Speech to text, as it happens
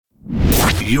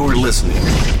You're listening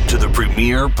to the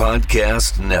Premier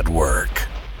Podcast Network.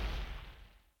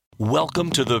 Welcome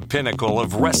to the pinnacle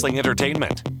of wrestling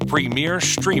entertainment, Premier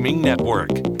Streaming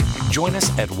Network. Join us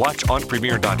at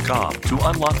watchonpremier.com to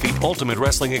unlock the ultimate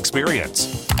wrestling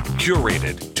experience.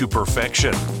 Curated to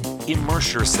perfection.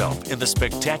 Immerse yourself in the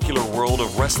spectacular world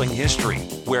of wrestling history,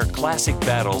 where classic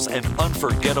battles and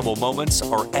unforgettable moments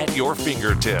are at your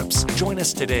fingertips. Join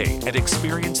us today and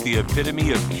experience the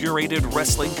epitome of curated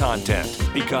wrestling content.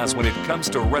 Because when it comes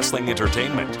to wrestling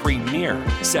entertainment, Premier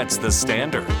sets the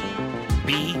standard.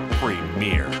 Be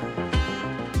Premier.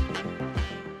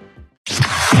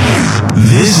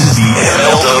 This is the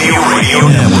MLW Radio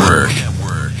Network.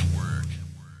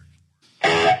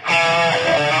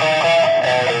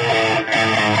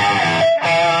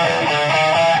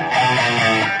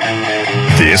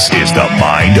 This is the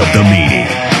Mind of the Meanie.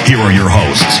 Here are your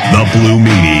hosts, the Blue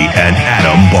Meanie and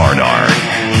Adam Barnard.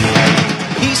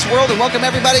 Peace, world, and welcome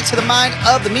everybody to the Mind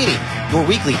of the Meanie, your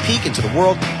weekly peek into the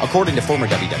world according to former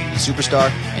WWE superstar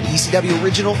and ECW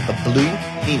original, the Blue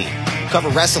Meanie. We cover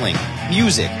wrestling,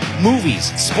 music,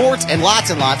 movies, sports, and lots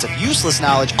of useless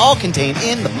knowledge, all contained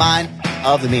in the Mind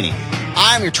of the Meanie.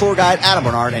 I'm your tour guide, Adam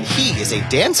Barnard, and he is a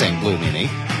dancing Blue Meanie.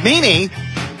 Meanie,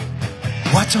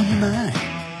 what's on your mind?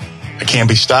 I can't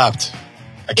be stopped.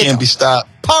 I can't be stopped.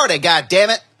 Party,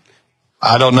 goddammit.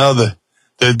 I don't know.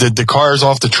 The car's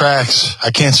off the tracks. I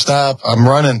can't stop. I'm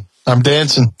running. I'm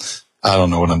dancing. I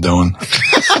don't know what I'm doing.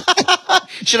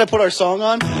 Should I put our song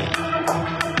on?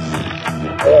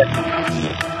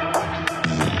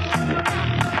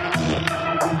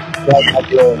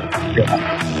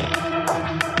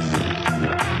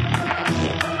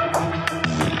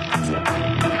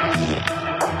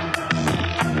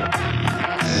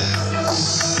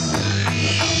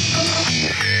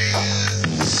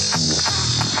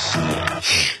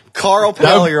 Carl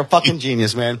Pell, you're a fucking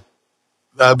genius, man.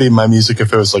 That'd be my music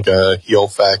if it was like a heel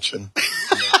faction.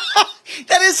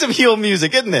 That is some heel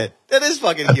music, isn't it? That is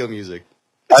fucking heel music.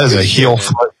 That is a heel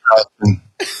faction.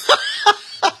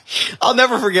 I'll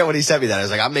never forget when he sent me that. I was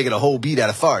like, I'm making a whole beat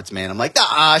out of farts, man. I'm like,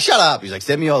 nah, shut up. He's like,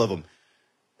 send me all of them.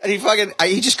 And he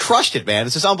just crushed it, man.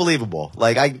 It's just unbelievable.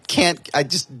 Like, I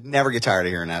just never get tired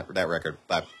of hearing that record.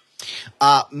 But,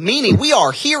 Meanie, we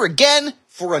are here again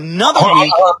for another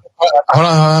week. Hold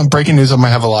on. Breaking news. I might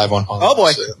have a live one. Oh,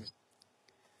 boy.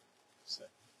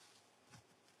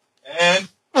 And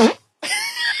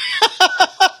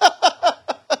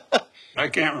I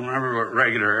can't remember what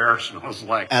regular air smells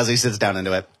like. As he sits down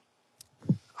into it.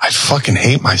 I fucking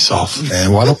hate myself,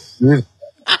 man. Why don't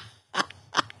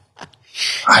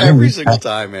Every single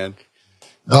time, man.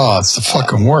 Oh, it's the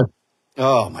fucking work.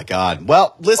 Oh, my God.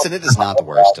 Well, listen, it is not the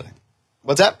worst.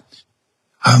 What's that?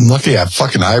 I'm lucky I have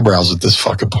fucking eyebrows at this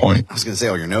fucking point. I was going to say,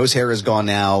 your nose hair is gone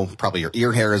now. Probably your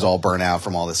ear hair is all burnt out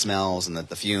from all the smells and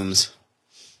the fumes.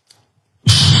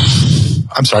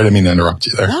 I'm sorry, I didn't mean to interrupt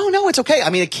you there. No, it's okay.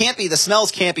 I mean, the smells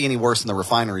can't be any worse than the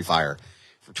refinery fire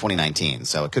for 2019.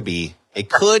 So it could be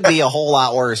a whole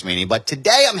lot worse, Meanie. But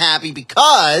today I'm happy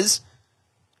because...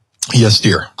 Yes,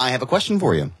 dear. I have a question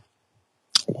for you.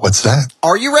 What's that?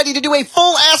 Are you ready to do a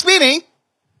full Ask Meanie?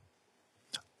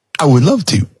 I would love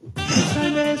to.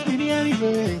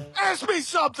 Ask me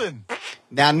something.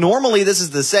 Now, normally this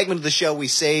is the segment of the show we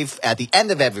save at the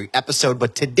end of every episode,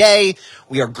 but today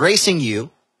we are gracing you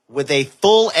with a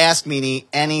full Ask Meanie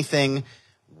anything.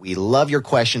 We love your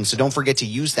questions, so don't forget to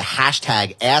use the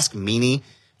hashtag AskMeanie,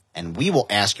 and we will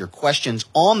ask your questions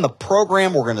on the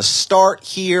program. We're going to start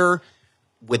here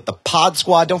with the Pod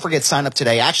Squad. Don't forget, sign up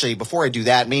today. Actually, before I do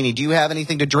that, Meanie, do you have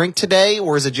anything to drink today,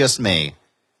 or is it just me?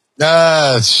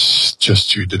 It's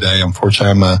just you today.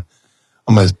 Unfortunately,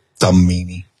 I'm a dumb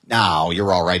meanie. No,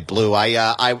 you're all right, Blue.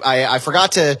 I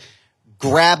forgot to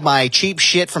grab my cheap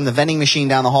shit from the vending machine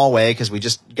down the hallway because we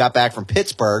just got back from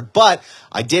Pittsburgh, but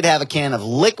I did have a can of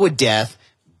Liquid Death,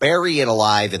 bury it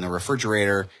alive in the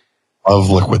refrigerator. Love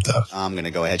Liquid Death. I'm going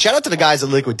to go ahead. Shout out to the guys at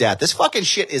Liquid Death. This fucking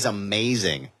shit is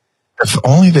amazing. If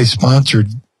only they sponsored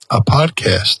a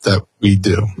podcast that we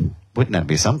do. Wouldn't that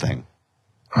be something?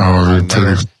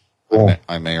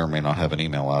 I may or may not have an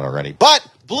email out already. But,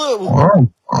 Blue,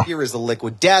 here is the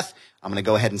Liquid Death. I'm going to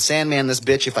go ahead and Sandman this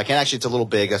bitch if I can. Actually, it's a little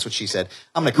big. That's what she said.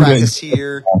 I'm going to crack this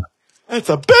here. It's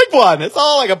a big one. It's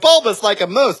all like a bulbous, like a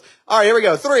moose. All right, here we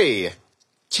go. 3,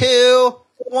 2,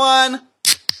 1.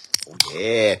 Oh,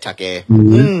 yeah, Tucky.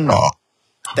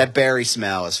 That berry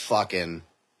smell is fucking...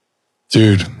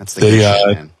 Dude, that's the good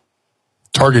shit, man.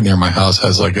 Target near my house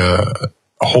has like a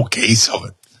whole case of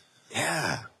it.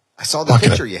 Yeah. I saw the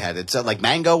picture you had. It's like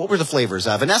mango. What were the flavors?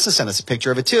 Vanessa sent us a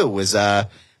picture of it too. Was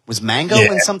mango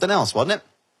and something else, wasn't it?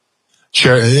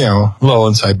 share, a little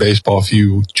inside baseball. If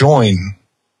you join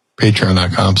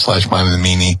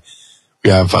patreon.com/mindofthemeanie, we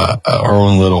have our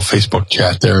own little Facebook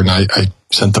chat there, and I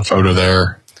sent the photo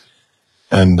there.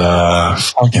 And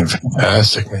fucking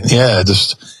fantastic, man. Yeah,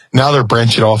 just now they're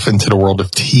branching off into the world of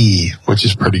tea, which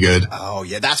is pretty good. Oh,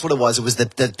 yeah, that's what it was. It was the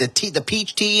tea, the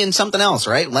peach tea and something else,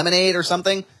 right? Lemonade or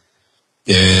something?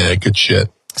 Yeah, good shit.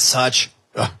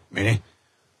 Meanie.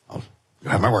 Oh, you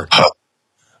have my word.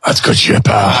 That's good shit,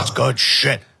 pal. That's good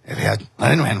shit. If you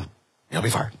let him in, he'll be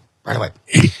fired right away.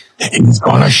 He's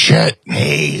gonna shit.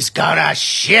 He's gonna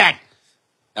shit.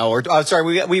 Oh,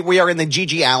 sorry. We are in the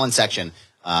G.G. Allen section.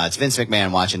 It's Vince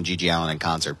McMahon watching G.G. Allen in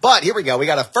concert. But here we go. We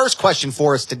got a first question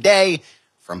for us today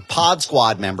from Pod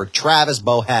Squad member Travis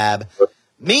Bohab.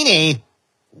 Meanie,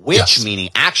 which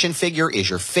Meanie action figure is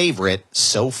your favorite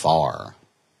so far?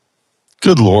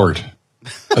 Good Lord.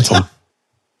 That's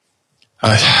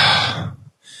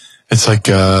it's like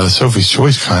Sophie's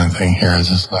Choice kind of thing here. It's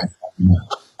just like,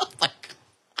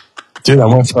 dude, I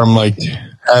went from like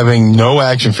having no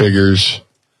action figures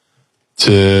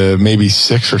to maybe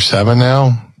 6 or 7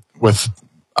 now, with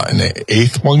an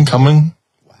 8th one coming.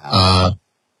 Wow.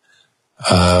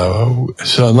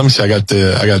 So let me see. I got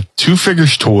 2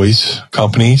 Figures Toys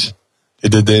companies. They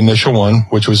did the initial one,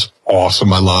 which was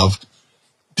awesome. I love.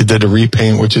 They did a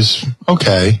repaint, which is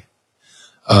okay.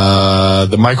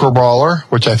 The Micro Brawler,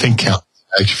 which I think counts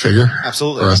as action figure.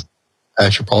 Absolutely.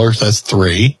 Action Brawlers, that's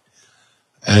 3.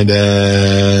 And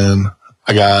then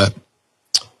I got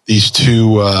these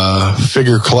 2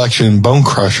 figure collection Bone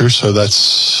Crushers, so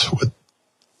that's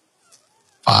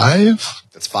 5?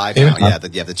 That's 5 now. Yeah,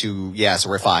 you have the 2. Yeah, so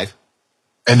we're 5.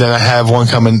 And then I have one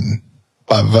coming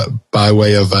by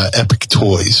way of Epic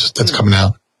Toys that's coming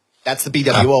out. That's the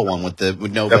BWO one with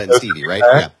Nova and Stevie, right?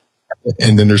 Yeah.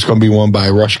 And then there's going to be one by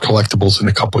Rush Collectibles in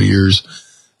a couple of years.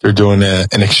 They're doing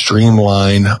an extreme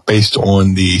line based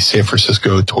on the San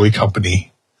Francisco Toy Company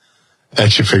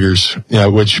action figures,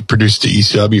 which produced the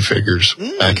ECW figures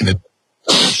back in the.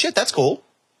 Shit, that's cool.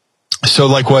 So,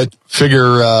 like what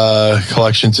Figure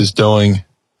Collections is doing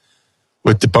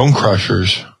with the Bone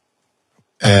Crushers,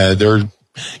 they're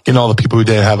getting all the people who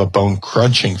didn't have a bone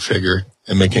crunching figure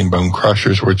and making Bone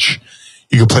Crushers, which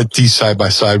you can put these side by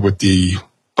side with the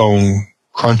Bone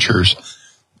Crunchers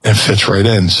and fits right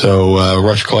in. So,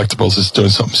 Rush Collectibles is doing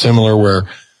something similar where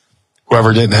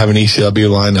whoever didn't have an ECW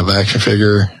line of action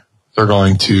figure, they're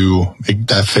going to make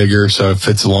that figure so it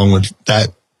fits along with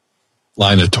that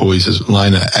line of toys,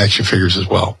 line of action figures as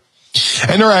well.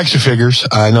 And they're action figures.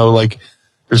 I know, like,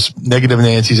 there's negative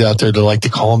Nancy's out there that like to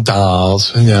call them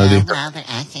dolls. They're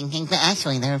acting things, but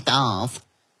actually they're dolls.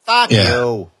 Fuck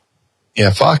you.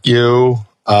 Yeah, fuck you.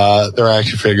 They're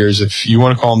action figures. If you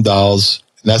want to call them dolls,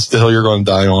 and that's the hill you're going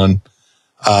to die on,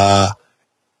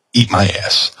 eat my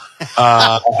ass.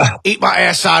 Eat my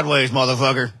ass sideways,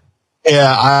 motherfucker.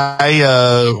 Yeah, I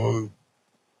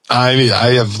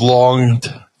have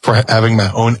longed for having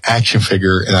my own action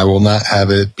figure, and I will not have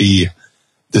it be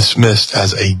dismissed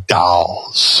as a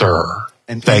doll, sir.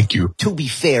 And thank you. To be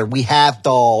fair, we have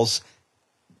dolls.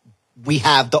 We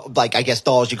have, I guess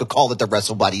dolls, you could call it the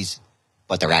Wrestle Buddies,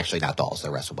 but they're actually not dolls.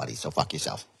 They're Wrestle Buddies, so fuck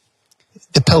yourself.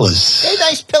 The pillows. They're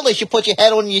nice pillows. You put your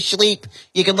head on and you sleep.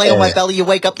 You can lay on my belly. You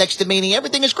wake up next to Meanie.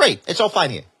 Everything is great. It's all fine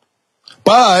here.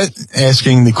 But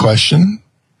asking the question,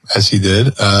 as he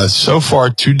did, so far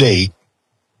to date,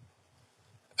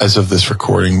 as of this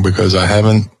recording, because I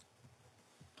haven't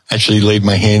actually laid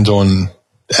my hands on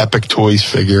the Epic Toys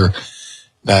figure,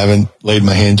 I haven't laid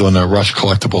my hands on a Rush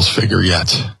Collectibles figure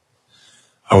yet.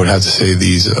 I would have to say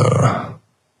these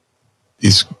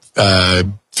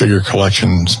figure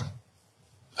collections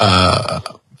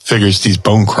figures, these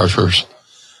Bone Crushers,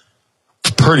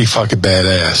 pretty fucking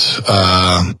badass.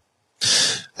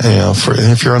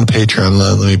 If you're on the Patreon,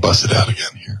 let me bust it out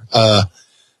again here.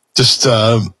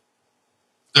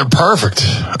 They're perfect.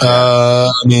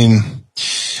 I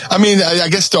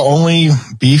guess the only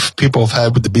beef people have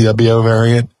had with the BWO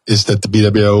variant is that the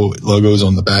BWO logo is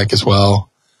on the back as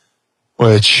well,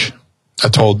 which I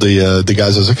told the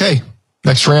guys, I was like, hey,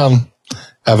 next round,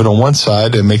 have it on one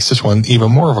side. It makes this one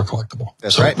even more of a collectible.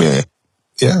 That's right.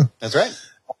 Yeah. That's right.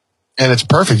 And it's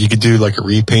perfect. You could do like a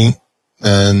repaint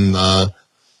and,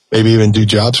 maybe even do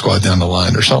Job Squad down the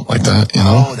line or something like that,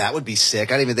 Oh, that would be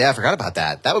sick. I forgot about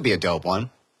that. That would be a dope one.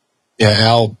 Yeah,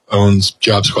 Al owns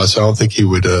Job Squad, so I don't think he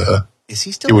would. Is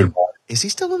he still in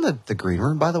the green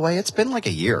room, by the way? It's been like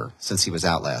a year since he was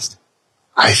out last.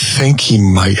 I think he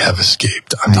might have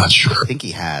escaped. I'm not sure. I think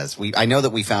he has. I know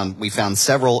that we found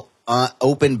several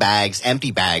open bags,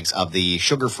 empty bags of the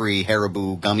sugar-free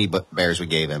Haribo gummy bears we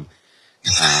gave him.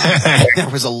 There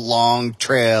was a long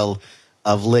trail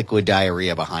of liquid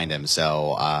diarrhea behind him.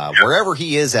 So wherever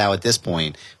he is now at this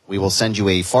point, we will send you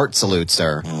a fart salute,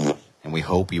 sir, and we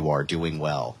hope you are doing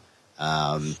well.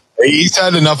 He's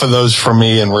had enough of those from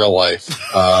me in real life.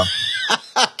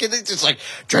 It's just like,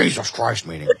 Jesus Christ,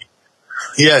 Meanie.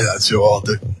 Yeah, that's all.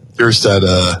 There's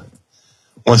that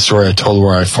one story I told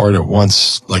where I farted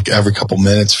once, like every couple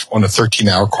minutes on a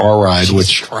 13-hour car ride, Jesus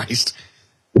which Christ.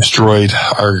 destroyed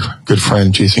our good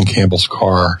friend Jason Campbell's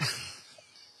car.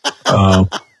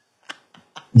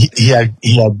 He had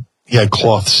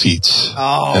cloth seats.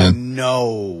 Oh,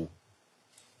 no.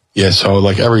 Yeah, so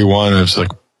like every one, it was like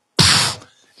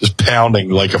just pounding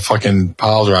like a fucking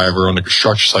pile driver on the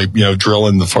construction site,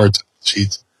 drilling the fart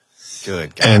seats.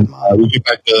 Good God, And Mom. we get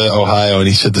back to Ohio, and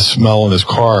he said the smell in his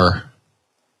car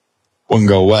wouldn't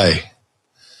go away.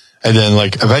 And then,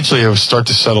 like, eventually it would start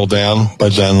to settle down,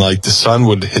 but then, like, the sun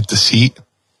would hit the seat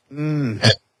and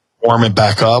warm it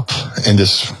back up. And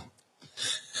just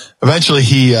eventually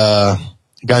he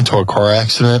got into a car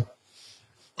accident,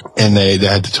 and they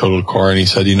had to total the car. And he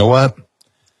said, you know what?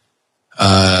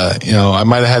 I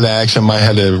might have had an accident, might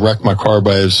have had to wreck my car,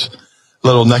 but his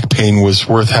little neck pain was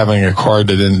worth having a car that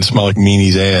didn't smell like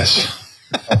Meanie's ass.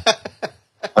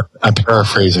 I'm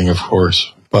paraphrasing, of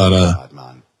course, but God,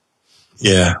 man.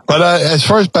 yeah. But as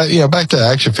far as back to the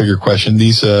action figure question,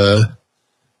 these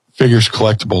figures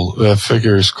collectors,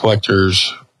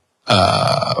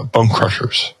 bone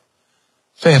crushers,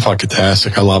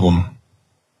 fan-fucking-tastic. I love them.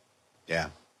 Yeah.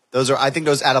 I think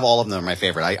those out of all of them are my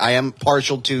favorite. I am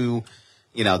partial to,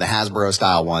 the Hasbro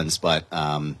style ones, but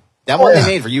that one they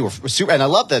made for you was super. And I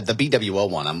love the BWO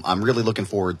one. I'm really looking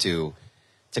forward to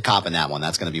copping that one.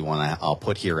 That's going to be one I'll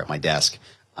put here at my desk.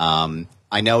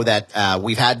 I know that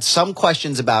we've had some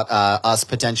questions about us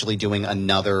potentially doing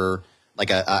another, like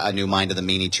a new Mind of the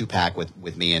Meanie 2-pack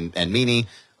with me and Meanie.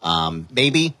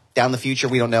 Maybe down the future,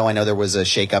 we don't know. I know there was a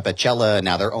shakeup at Cella, and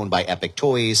now they're owned by Epic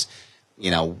Toys.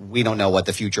 We don't know what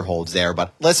the future holds there.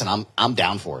 But listen, I'm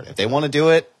down for it. If they want to do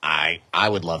it, I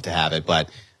would love to have it. But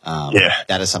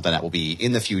that is something that will be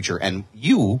in the future, and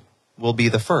you will be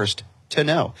the first to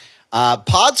know.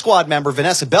 Pod Squad member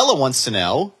Vanessa Bella wants to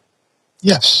know.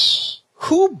 Yes.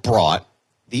 Who brought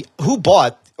the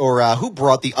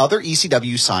other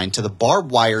ECW sign to the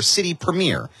Barbed Wire City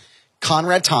premiere?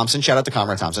 Conrad Thompson, shout out to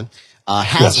Conrad Thompson,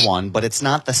 has one, but it's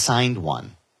not the signed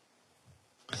one.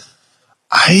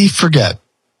 I forget,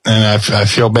 and I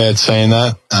feel bad saying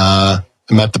that. I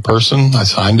met the person, I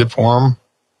signed it for him.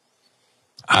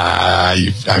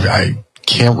 I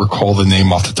can't recall the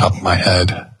name off the top of my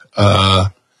head,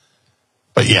 but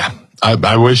yeah,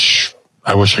 I wish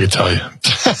I could tell you.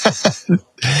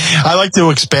 I like to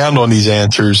expound on these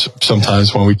answers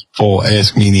sometimes when people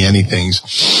ask Meanie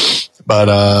anythings, but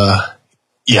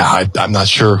I'm not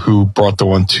sure who brought the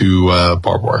one to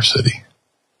Barbed Wire City.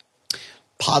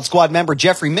 Pod Squad member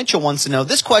Jeffrey Mitchell wants to know,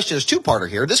 this question is two-parter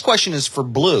here. This question is for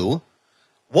Blue.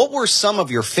 What were some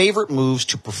of your favorite moves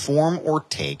to perform or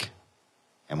take?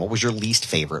 And what was your least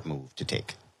favorite move to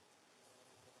take?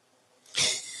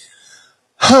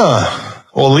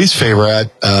 Well, least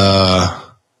favorite,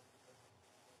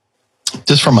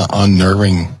 just from an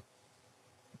unnerving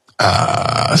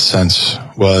sense,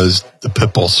 was the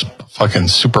Pitbull's fucking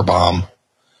super bomb,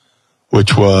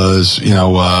 which was,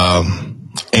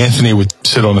 Anthony would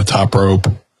sit on the top rope.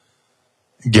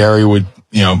 Gary would,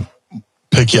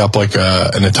 pick you up like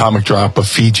an atomic drop of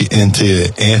feed you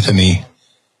into Anthony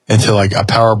into like a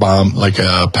power bomb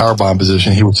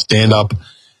position. He would stand up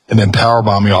and then power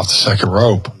bomb you off the second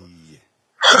rope.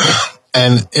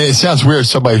 And it sounds weird,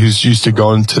 somebody who's used to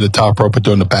going to the top rope and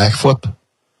doing the backflip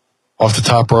off the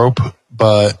top rope.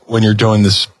 But when you're doing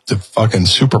the fucking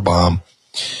super bomb,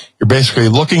 you're basically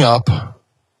looking up.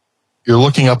 You're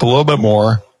looking up a little bit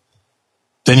more.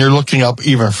 Then you're looking up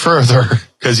even further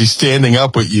because he's standing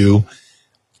up with you.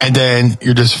 And then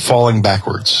you're just falling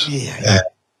backwards. Yeah.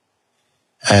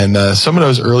 And some of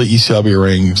those early ECW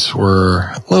rings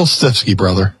were a little stiff-ski,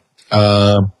 brother.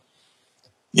 And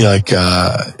like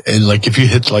if you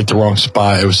hit like the wrong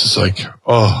spot, it was just like,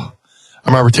 oh. I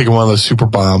remember taking one of those super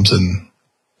bombs, and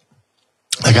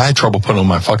like I had trouble putting on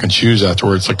my fucking shoes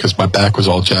afterwards, like because my back was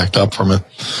all jacked up from it.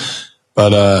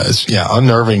 But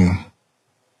unnerving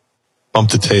bump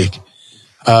to take.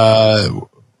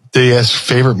 Did he ask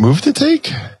favorite move to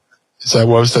take? Is that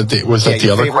what was that? Was that the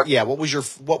other? Favorite, yeah. What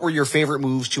were your favorite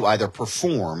moves to either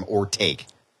perform or take?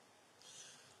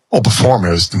 Well, perform,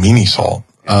 it was the Meanie Salt.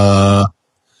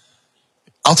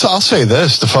 I'll say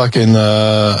this: the fucking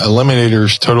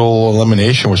Eliminators total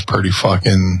elimination was pretty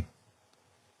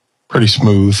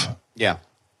smooth. Yeah.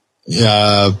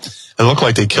 Yeah, it looked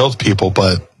like they killed people,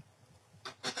 but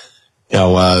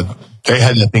they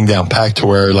had that thing down packed to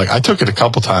where, like, I took it a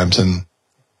couple times and it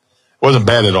wasn't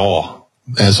bad at all.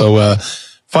 And so,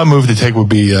 fun move to take would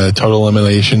be total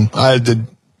elimination. The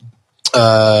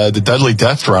Dudley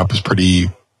Death Drop is pretty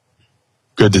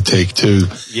good to take too.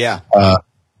 Yeah.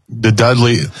 The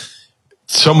Dudley,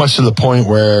 so much to the point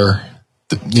where,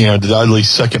 the Dudley's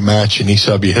second match in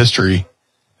ECW history,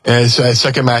 and it's a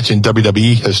second match in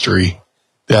WWE history,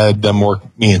 they had them work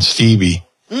me and Stevie.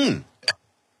 And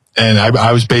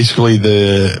I was basically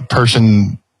the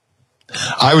person,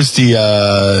 I was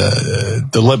the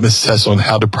litmus test on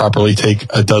how to properly take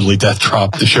a Dudley Death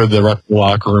Drop to show the rest of the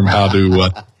locker room how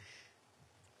to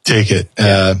take it.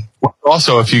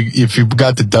 Also, if you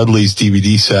got the Dudley's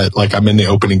DVD set, like I'm in the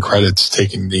opening credits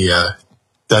taking the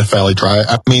Death Valley Drive.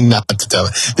 I mean, not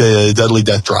the Dudley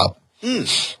Death Drop.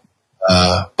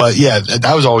 But yeah,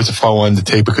 that was always a fun one to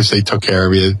take because they took care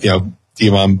of you.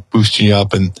 Diamond boosting you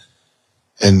up and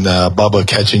Bubba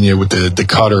catching you with the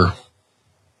cutter.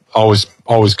 Always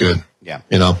good. Yeah.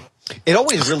 It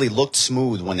always really looked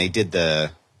smooth when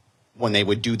they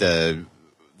would do the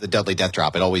Dudley Death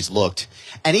Drop. It always looked,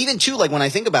 and even too, like when I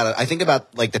think about it, I think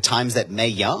about like the times that Mae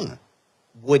Young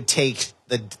would take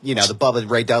the Bubba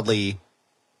Ray Dudley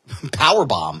power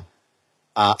bomb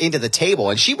into the table,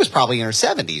 and she was probably in her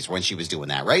 70s when she was doing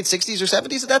that, right? 60s or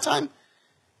 70s at that time.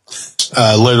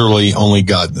 Literally, only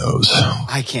God knows.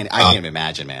 I can't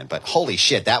imagine, man. But holy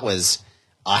shit, that was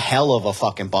a hell of a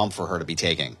fucking bump for her to be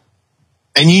taking.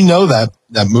 And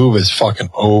that move is fucking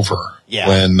over.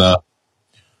 Yeah.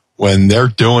 When they're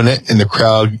doing it and the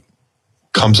crowd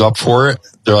comes up for it,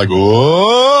 they're like,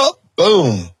 whoa,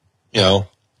 boom.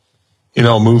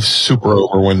 Moves super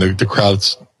over when the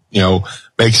crowd's,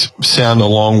 makes sound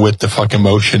along with the fucking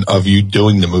motion of you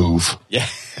doing the move. Yeah.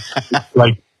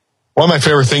 Like, one of my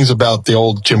favorite things about the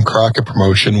old Jim Crockett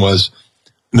promotion was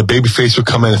when the babyface would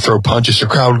come in and throw punches, the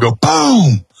crowd would go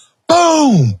boom,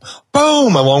 boom,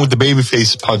 boom, along with the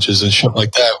babyface punches and shit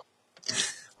like that,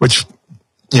 which,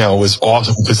 was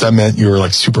awesome because that meant you were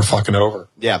like super fucking over.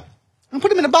 Yeah. I'll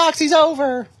put him in a box. He's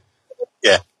over.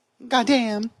 Yeah.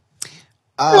 Goddamn.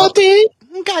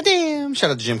 Goddamn.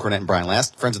 Shout out to Jim Cornette and Brian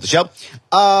Last, friends of the show.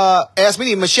 Asked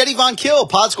me, Machete Von Kill,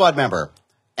 Pod Squad member,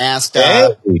 asked,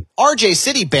 RJ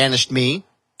City banished me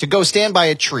to go stand by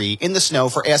a tree in the snow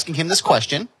for asking him this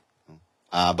question.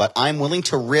 But I'm willing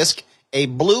to risk a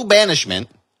blue banishment,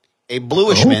 a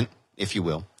bluishment, if you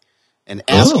will, and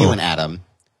ask you and Adam.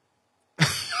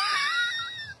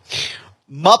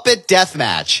 Muppet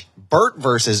Deathmatch. Bert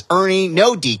versus Ernie.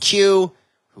 No DQ.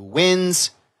 Who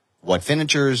wins? What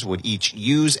finishers would each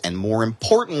use? And more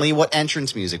importantly, what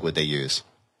entrance music would they use?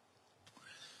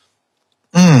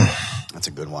 That's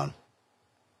a good one.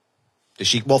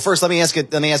 Well, first, let me ask a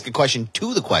question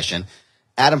to the question.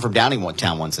 Adam from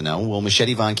Downingtown wants to know, will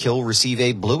Machete Von Kill receive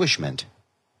a bluishment?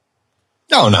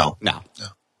 No.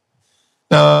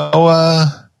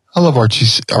 I love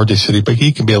RJ City, but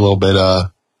he can be a little bit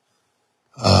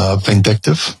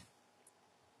vindictive.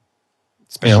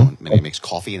 Especially when he makes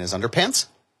coffee in his underpants.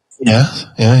 Yeah,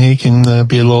 he can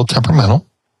be a little temperamental,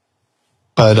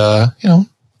 but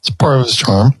it's part of his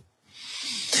charm.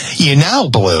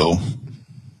 Blue.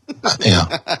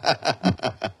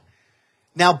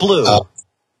 Now, Blue.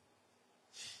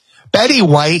 Betty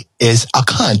White is a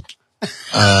cunt.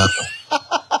 I'm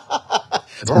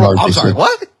sorry,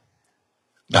 what?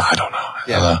 No, I don't know.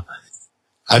 Yeah.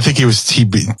 I think he was Team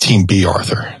B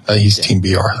Arthur. He's Team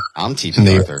B Arthur. I'm Team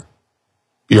B Arthur.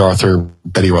 B Arthur,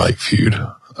 Betty White feud.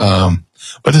 But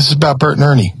this is about Bert and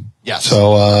Ernie. Yes.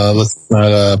 So let's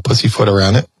not pussyfoot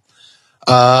around it.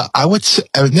 I would say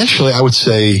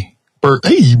Bert.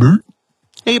 Hey, Bert.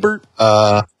 Hey, Bert.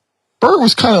 Bert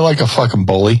was kind of like a fucking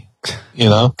bully,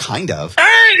 Kind of.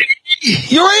 Hey,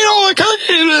 you ain't all the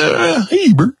country.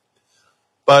 Hey, Bert.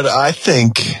 But I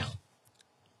think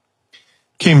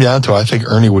came down to, I think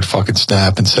Ernie would fucking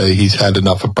snap and say he's had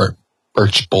enough of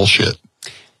Bert's bullshit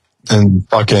and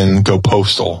fucking go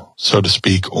postal, so to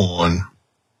speak, on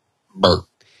Bert.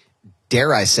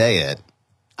 Dare I say it?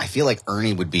 I feel like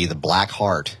Ernie would be the black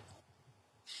heart.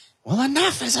 Well,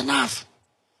 enough is enough.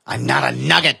 I'm not a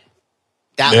nugget.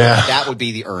 That would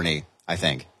be the Ernie, I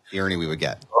think. The Ernie we would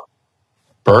get.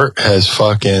 Bert has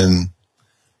fucking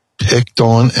picked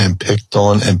on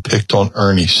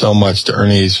Ernie so much that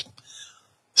Ernie's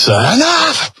said,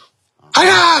 enough!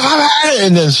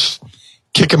 And then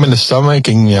kick him in the stomach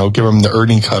and, give him the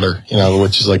Ernie cutter,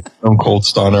 which is like Stone Cold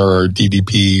Stunner or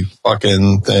DDP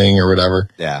fucking thing or whatever.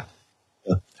 Yeah.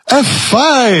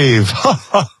 F5!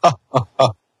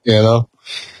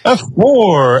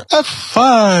 F4,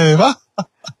 F5.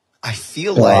 I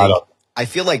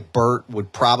feel like Bert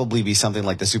would probably be something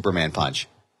like the Superman punch.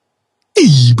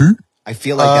 Bert. I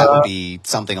feel like that would be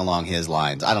something along his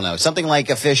lines. I don't know. Something like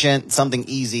efficient, something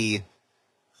easy.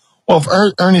 Well, if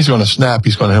Ernie's going to snap,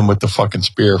 he's going to hit him with the fucking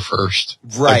spear first.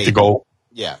 Right. Like the goal.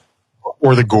 Yeah.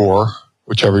 Or the gore,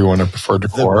 whichever you want to prefer to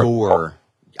The gore. gore,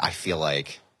 I feel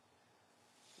like.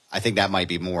 I think that might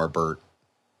be more Bert.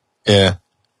 Yeah.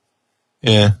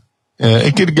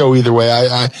 It could go either way.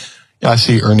 I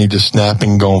see Ernie just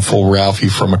snapping, going full Ralphie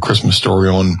from A Christmas Story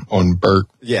on Bert.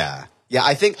 Yeah.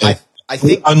 I think I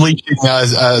think unleashing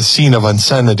a scene of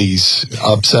obscenities,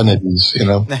 you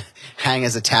know. hang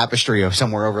as a tapestry of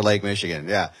somewhere over Lake Michigan.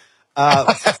 Yeah.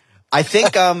 I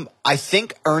think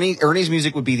Ernie's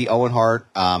music would be the Owen Hart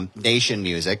Nation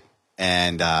music,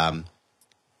 and I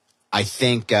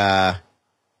think Bert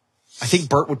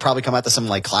would probably come out to some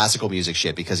like classical music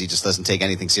shit because he just doesn't take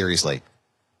anything seriously.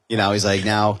 You know, he's like,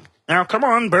 now come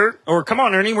on, Bert, or come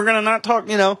on, Ernie, we're gonna not talk.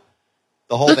 You know,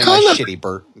 the whole thing like shitty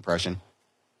Bert impression.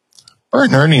 Bert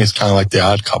and Ernie is kind of like the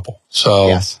odd couple. So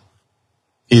yes,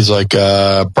 he's like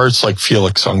Bert's like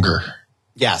Felix Unger.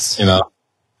 Yes, you know,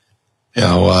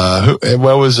 it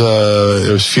was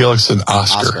Felix and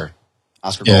Oscar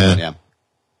Goldman, yeah.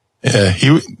 Yeah,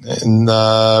 he in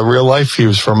real life he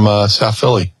was from South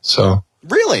Philly. So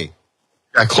really,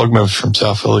 Jack Klugman was from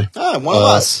South Philly. Oh, one of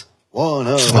us. One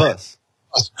of us.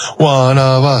 One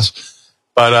of us.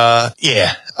 But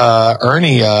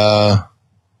Ernie.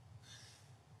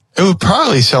 It would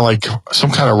probably sound like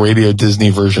some kind of Radio Disney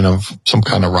version of some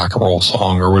kind of rock and roll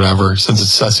song or whatever, since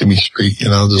it's Sesame Street. You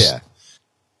know,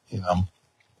 I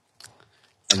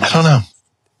don't know.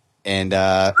 And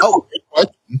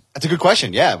that's a good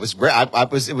question. Yeah, it was great.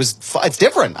 It's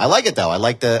different. I like it though. I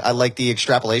like the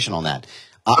extrapolation on that.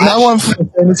 Now I'm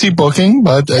fantasy booking,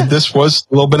 but this was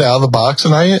a little bit out of the box,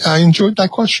 and I enjoyed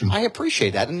that question. I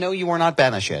appreciate that, and no, you were not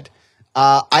banished.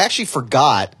 I actually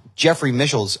forgot Jeffrey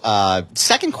Mitchell's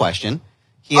second question.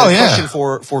 He had a question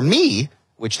for me,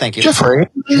 which thank you,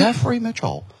 Jeffrey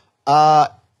Mitchell.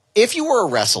 If you were a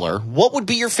wrestler, what would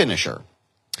be your finisher?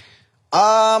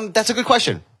 That's a good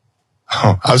question.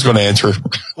 Oh, I was going to answer.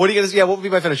 What are you going to? Yeah, what would be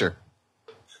my finisher?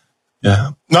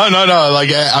 Yeah. No.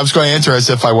 Like I was going to answer as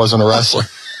if I wasn't a wrestler.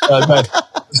 I'm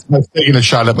taking a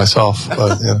shot at myself.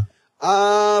 But yeah.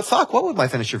 Fuck. What would my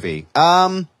finisher be?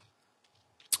 I'm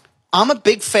a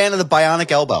big fan of the bionic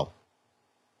elbow.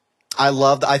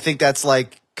 I think that's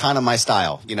like kind of my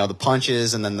style. You know, the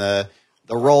punches and then the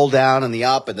roll down and the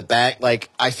up and the back. Like,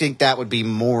 I think that would be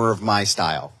more of my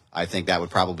style. I think that would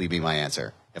probably be my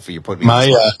answer if you put me.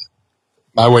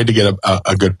 My way to get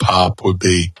a good pop would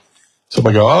be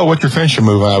somebody go, "Oh, what's your finishing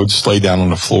move?" And I would just lay down on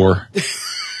the floor.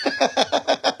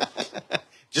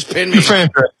 Just pin me.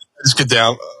 Just get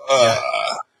down.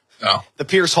 No. The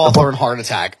Pierce Hawthorne heart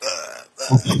attack.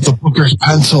 The Booker's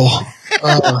pencil.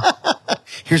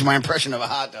 Here's my impression of a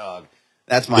hot dog.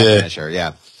 That's my finisher.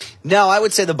 Yeah. No, I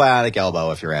would say the bionic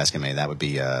elbow. If you're asking me, that would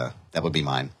be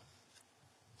mine.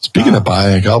 Speaking of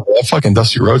bionic elbow, that fucking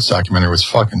Dusty Rhodes documentary was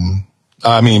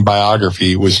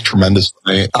biography was tremendous.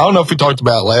 I don't know if we talked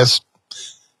about it last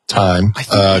time,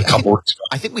 a couple weeks ago.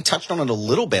 I think we touched on it a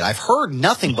little bit. I've heard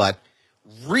nothing but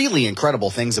really incredible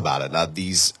things about it.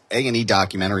 These A&E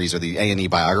documentaries or the A&E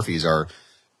biographies are,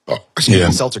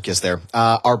 Seltzer Kiss there,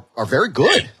 are very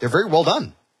good. They're very well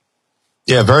done.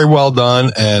 Yeah, very well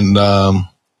done. And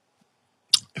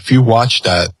if you watch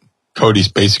that, Cody's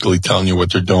basically telling you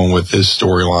what they're doing with his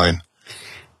storyline.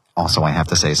 Also, I have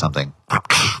to say something.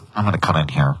 I'm going to cut in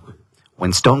here.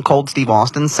 When Stone Cold Steve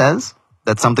Austin says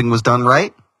that something was done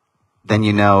right, then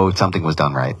you know something was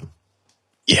done right.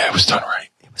 Yeah, it was done right.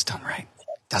 It was done right.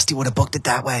 Dusty would have booked it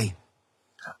that way.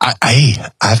 I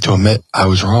have to admit I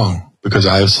was wrong because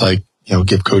I was like,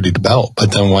 give Cody the belt.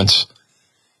 But then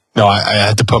I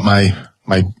had to put my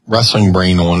wrestling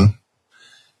brain on.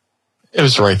 It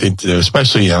was the right thing to do,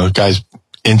 especially, guys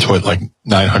into it like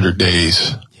 900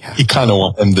 days. Yeah. You kind of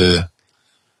want them to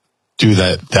do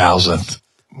that 1,000th,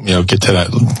 get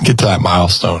to that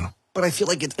milestone. But I feel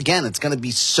like it's going to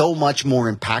be so much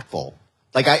more impactful.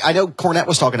 Like I know Cornette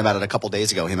was talking about it a couple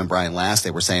days ago. Him and Brian Last,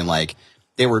 they were saying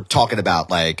they were talking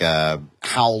about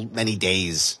how many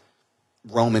days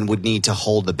Roman would need to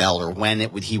hold the belt or when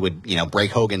he would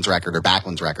break Hogan's record or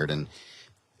Backlund's record. And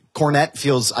Cornette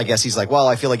feels, I guess he's like, well,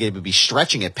 I feel like it would be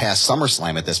stretching it past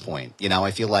SummerSlam at this point.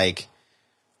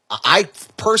 I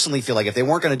personally feel like if they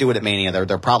weren't going to do it at Mania,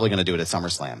 they're probably going to do it at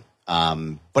SummerSlam.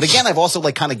 But again, I've also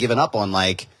kind of given up on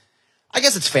I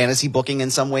guess it's fantasy booking in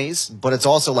some ways, but it's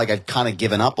also I've kind of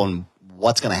given up on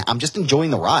what's going to I'm just enjoying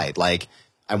the ride.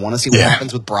 I want to see what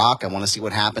happens with Brock. I want to see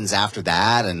what happens after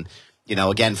that. And,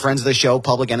 again, friends of the show,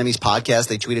 Public Enemies podcast,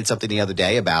 they tweeted something the other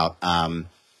day about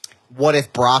what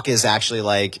if Brock is actually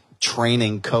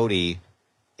training Cody.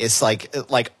 It's like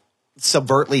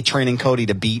subvertly training Cody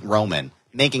to beat Roman,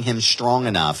 making him strong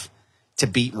enough to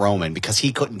beat Roman because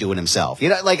he couldn't do it himself. You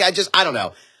know, like I don't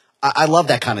know. I love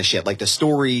that kind of shit. Like the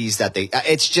stories that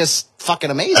it's just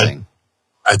fucking amazing.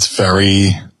 It's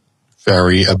very,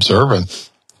 very observant.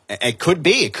 It could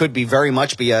be very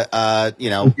much be a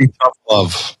tough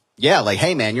love. Yeah, like,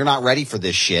 hey man, you're not ready for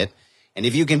this shit. And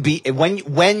if you can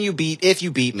if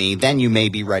you beat me, then you may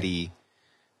be ready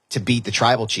to beat the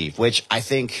tribal chief, which I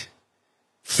think.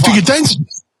 If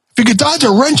you could dodge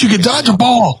a wrench, you could dodge a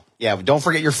ball. Yeah, but don't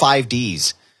forget your 5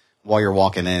 Ds while you're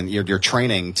walking in. You're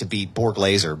training to beat Borg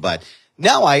Laser. But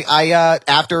no, I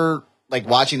after like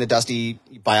watching the Dusty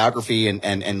biography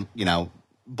and you know,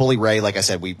 Bully Ray, like I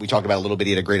said, we talked about a little bit.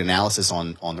 He had a great analysis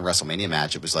on the WrestleMania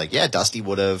match. It was like, yeah, Dusty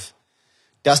would have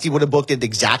booked it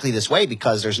exactly this way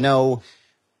because there's no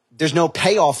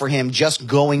payoff for him just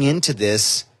going into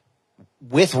this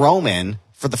with Roman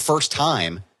for the first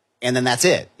time, and then that's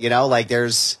it. You know, like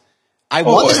I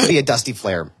want this to be a Dusty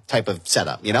Flair type of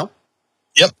setup, you know?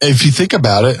 Yep. If you think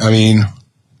about it, I mean,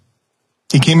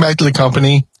 he came back to the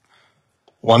company,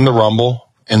 won the Rumble,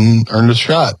 and earned a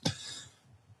shot.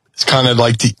 It's kind of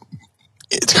like he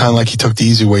took the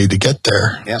easy way to get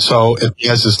there. Yeah. So if he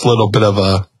has this little bit of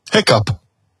a hiccup,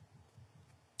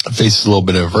 faces a little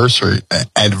bit of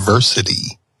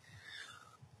adversity,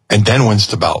 and then wins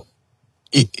the belt.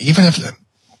 Even if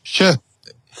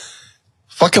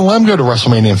fucking let him go to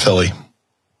WrestleMania in Philly.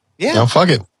 Yeah. You know, fuck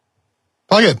it.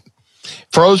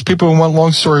 For those people who want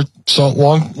long-term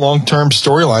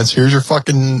storylines, here's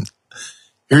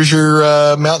your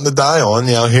mountain to die on.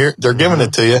 You know, here they're giving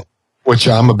it to you, which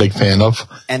I'm a big fan of.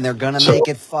 And they're gonna make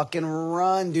it fucking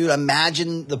run, dude.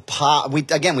 Imagine the pop. I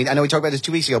know we talked about this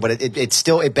 2 weeks ago, but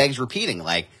it begs repeating.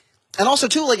 Like, and also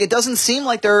too, like, it doesn't seem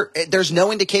like there's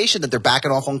no indication that they're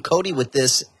backing off on Cody with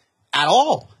this at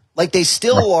all. Like, they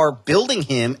still are building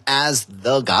him as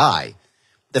the guy.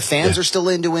 The fans are still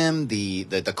into him.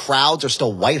 The crowds are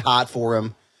still white hot for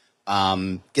him.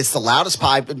 Gets the loudest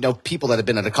pop. You know, people that have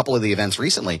been at a couple of the events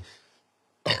recently.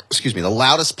 Excuse me, the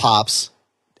loudest pops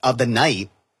of the night.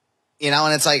 You know,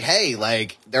 and it's like, hey,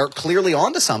 like, they're clearly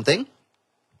onto something.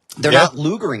 They're not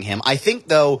lugering him. I think,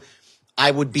 though,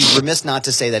 I would be remiss not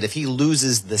to say that if he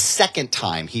loses the second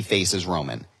time he faces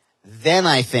Roman, then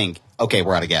I think, okay,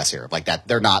 we're out of gas here. Like that,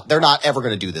 they're not ever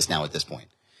going to do this now at this point.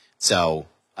 So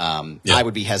I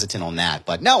would be hesitant on that.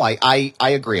 But no, I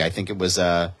agree. I think it was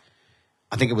the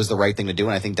right thing to do,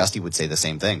 and I think Dusty would say the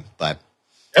same thing. But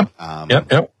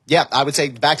yeah, I would say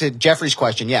back to Jeffrey's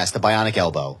question. Yes, the bionic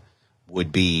elbow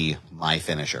would be my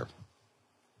finisher.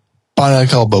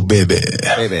 Bionic elbow, baby.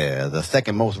 Baby, the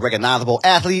second most recognizable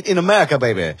athlete in America,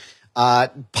 baby.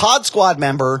 Pod Squad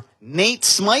member Nate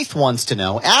Smythe wants to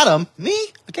know, Adam, me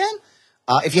again?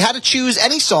 If you had to choose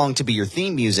any song to be your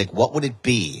theme music, what would it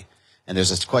be? And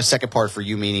there's a second part for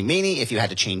you, Meanie. Meanie, if you had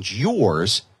to change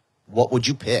yours, what would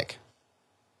you pick?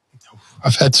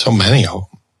 I've had so many of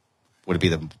them. Would it be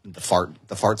the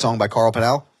fart song by Carl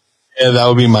Pinnell? Yeah, that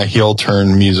would be my heel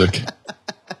turn music.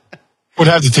 Would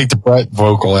have to take the Brett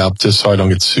vocal out just so I don't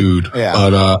get sued.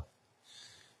 Yeah.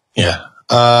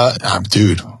 But,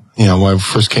 dude, you know, when I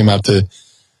first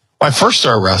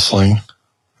started wrestling,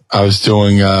 I was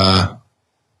doing,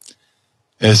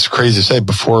 it's crazy to say,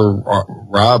 before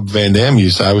Rob Van Dam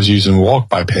I was using Walk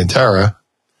by Pantera.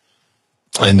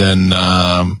 And then,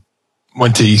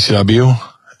 went to ECW,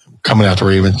 coming out to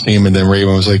Raven's team. And then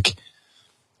Raven was like,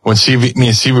 when me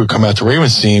and Stevie would come out to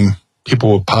Raven's team,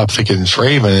 people would pop thinking it's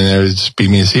Raven, and it would just be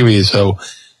me and Stevie. So,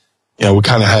 you know, we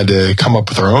kind of had to come up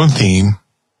with our own theme,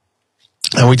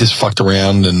 and we just fucked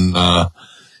around. And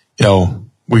you know,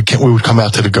 we would come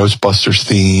out to the Ghostbusters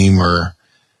theme, or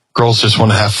Girls Just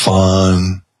Want to Have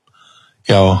Fun.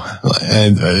 You know,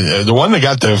 and the one that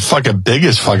got the fucking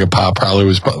biggest fucking pop probably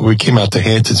was we came out to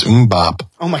Hanson's Bop.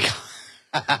 Oh my god!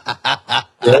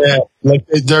 Yeah, like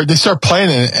they start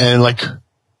playing it, and like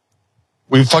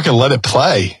we fucking let it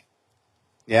play.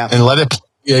 Yeah. And let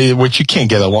it, which you can't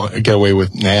get away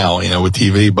with now, you know, with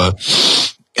TV, but,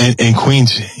 and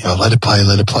Queens, you know, let it play.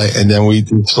 And then we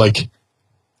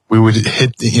would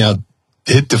hit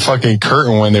the fucking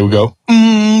curtain when they would go,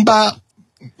 bop,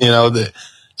 you know,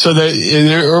 so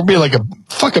there would be like a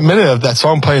fucking minute of that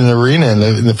song playing in the arena, and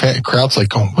the crowd's like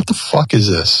going, what the fuck is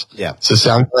this? Yeah. Does it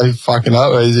sound like fucking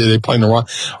up? Are they playing the wrong?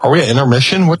 Are we at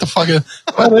intermission? What the fuck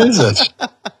what is this?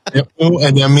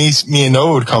 And then me and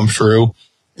Noah would come through.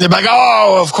 They're like,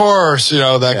 oh, of course, you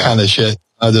know, that kind of shit.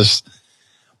 But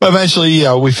eventually, you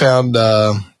know, we found,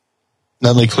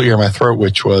 Nothing Clear in My Throat,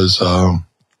 which was, I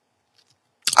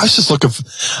was just I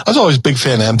was always a big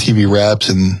fan of MTV Raps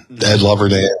and Ed Lover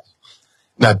Dance.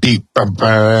 that beat, but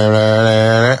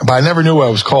I never knew what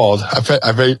it was called.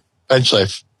 Eventually I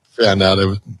found out it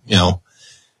was,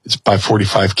 it's by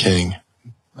 45 King.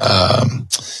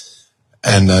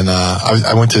 And then,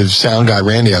 I went to sound guy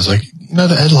Randy. I was like,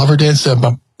 the Ed Lover dance. He's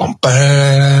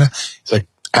like,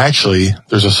 actually,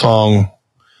 there's a song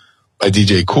by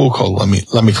DJ Cool called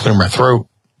Let Me Clear My Throat.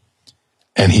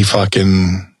 And he's like,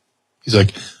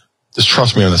 just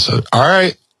trust me on this. All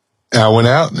right. And I went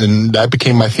out and that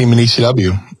became my theme in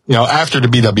ECW, after the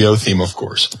BWO theme, of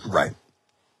course. Right.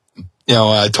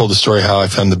 I told the story how I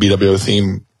found the BWO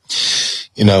theme,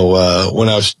 when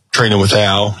I was training with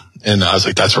Al. And I was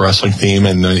like, that's a wrestling theme.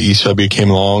 And the ECW came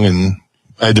along and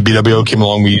the BWO came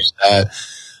along. We used that.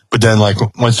 But then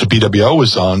once the BWO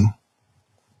was on,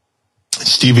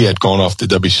 Stevie had gone off to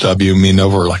WCW. Me and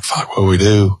Nova were like, fuck, what do we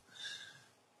do?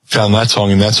 Found that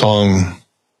song and that song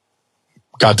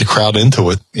got the crowd into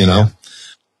it,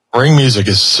 Ring music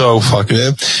is so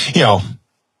fucking,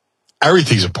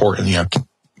 everything's important,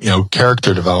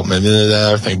 character development and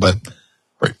everything, but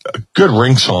a good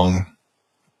ring song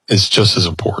is just as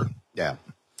important. Yeah.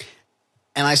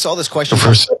 And I saw this question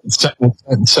for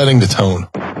setting the tone.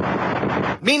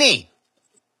 Meanie.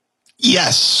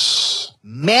 Yes.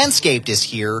 Manscaped is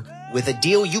here with a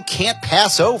deal you can't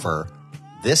pass over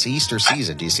this Easter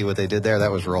season. Do you see what they did there?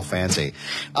 That was real fancy.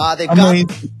 They've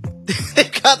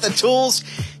got the tools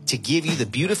to give you the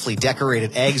beautifully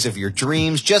decorated eggs of your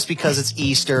dreams. Just because it's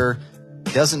Easter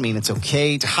doesn't mean it's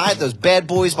okay to hide those bad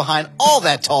boys behind all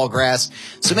that tall grass.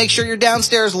 So make sure your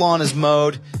downstairs lawn is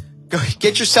mowed. Go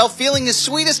get yourself feeling as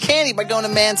sweet as candy by going to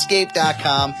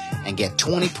manscaped.com and get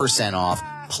 20% off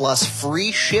plus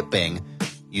free shipping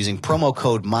using promo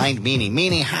code MindMeanie.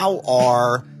 Meanie, how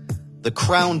are the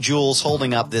crown jewels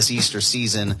holding up this Easter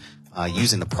season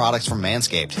using the products from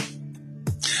Manscaped?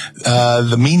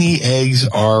 The Meanie eggs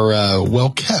are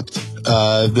well kept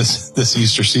this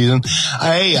Easter season.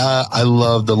 I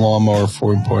love the Lawnmower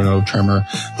 4.0 trimmer,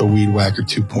 the Weed Whacker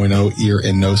 2.0 ear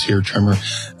and nose hair trimmer,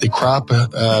 the Crop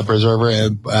Preserver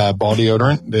and ball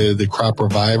deodorant, the Crop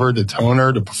Reviver, the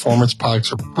toner, the Performance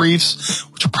Boxer briefs,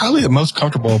 which are probably the most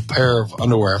comfortable pair of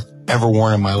underwear I've ever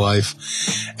worn in my life.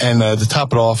 And to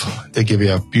top it off, they give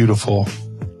you a beautiful,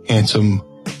 handsome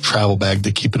travel bag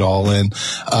to keep it all in.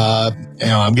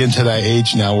 I'm getting to that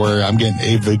age now where I'm getting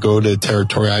able to go to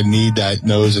territory. I need that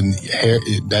nose and hair,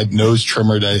 that nose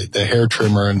trimmer, the hair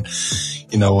trimmer, and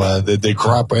the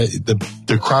crop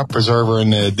preserver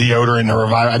and the deodorant and the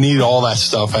reviver. I need all that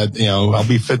stuff. I'll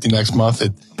be 50 next month.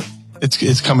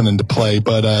 It's coming into play.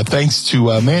 But thanks to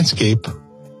Manscaped,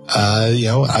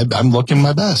 I'm looking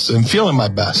my best and feeling my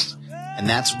best. And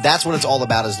that's what it's all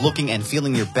about, is looking and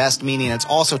feeling your best, Meanie. And it's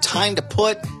also time to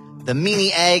put the Meanie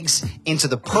eggs into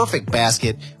the perfect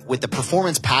basket with the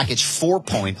Performance Package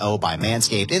 4.0 by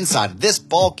Manscaped. Inside of this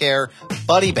ball care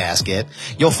buddy basket,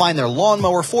 you'll find their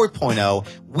Lawnmower 4.0,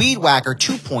 Weed Whacker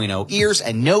 2.0 ears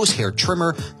and nose hair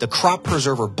trimmer, the Crop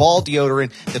Preserver ball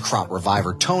deodorant, the Crop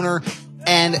Reviver toner,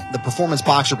 and the Performance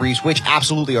Boxer briefs, which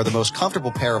absolutely are the most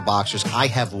comfortable pair of boxers I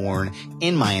have worn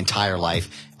in my entire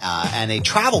life. And a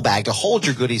travel bag to hold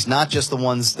your goodies, not just the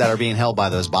ones that are being held by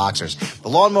those boxers. The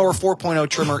Lawnmower 4.0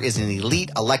 trimmer is an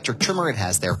elite electric trimmer. It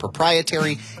has their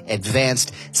proprietary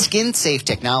advanced skin-safe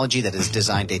technology that is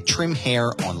designed to trim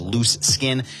hair on loose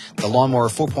skin. The Lawnmower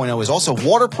 4.0 is also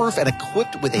waterproof and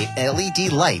equipped with a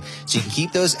LED light, so you can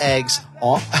keep those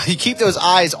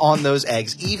eyes on those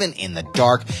eggs even in the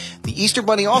dark. The Easter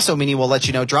Bunny also, Meanie, will let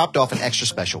you know, dropped off an extra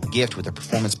special gift with a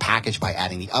Performance Package by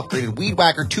adding the upgraded Weed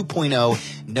Whacker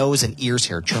 2.0 nose and ears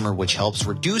hair trimmer, which helps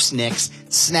reduce nicks,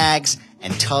 snags,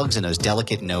 and tugs in those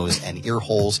delicate nose and ear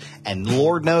holes. And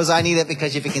Lord knows I need it,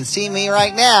 because if you can see me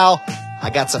right now, I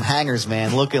got some hangers,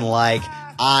 man, looking like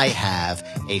I have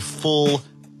a full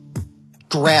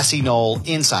grassy knoll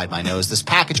inside my nose. This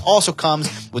package also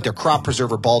comes with their Crop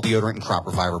Preserver ball deodorant and Crop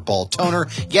Reviver ball toner.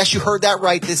 Yes, you heard that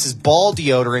right. This is ball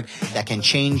deodorant that can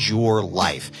change your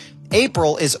life.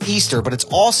 April is Easter, but it's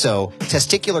also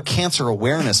Testicular Cancer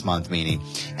Awareness Month, Meanie.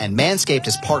 And Manscaped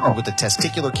has partnered with the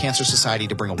Testicular Cancer Society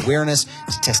to bring awareness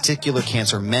to testicular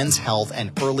cancer, men's health,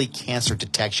 and early cancer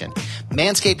detection.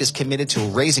 Manscaped is committed to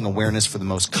raising awareness for the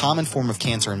most common form of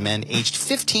cancer in men aged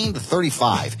 15 to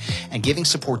 35 and giving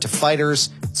support to fighters,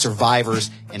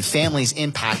 survivors, and families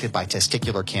impacted by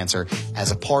testicular cancer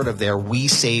as a part of their We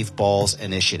Save Balls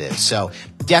initiative. So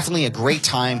definitely a great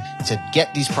time to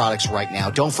get these products right now.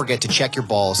 Don't forget to check your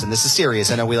balls. And this is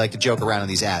serious. I know we like to joke around in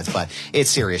these ads, but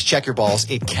it's serious. Check your balls.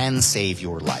 It can save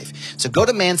your life. So go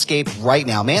to Manscaped right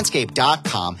now,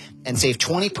 manscaped.com, and save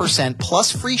 20%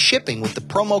 plus free shipping with the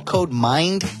promo code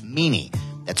MindMeanie.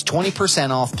 That's 20%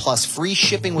 off plus free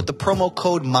shipping with the promo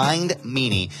code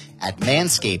MINDMeanie at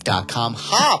manscaped.com.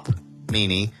 Hop,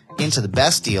 Meanie, into the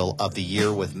best deal of the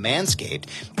year with Manscaped.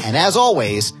 And as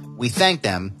always, we thank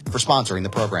them for sponsoring the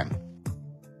program.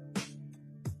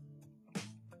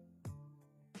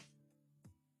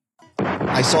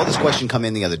 I saw this question come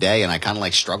in the other day and I kind of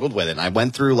like struggled with it. And I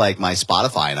went through like my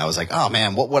Spotify and I was like, oh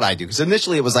man, what would I do? Because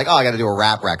initially it was like, oh, I got to do a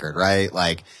rap record, right?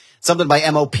 Like something by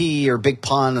MOP or Big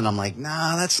Pun. And I'm like,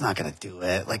 nah, that's not going to do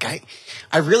it. Like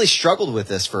I really struggled with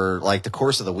this for like the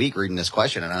course of the week reading this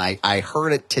question. And I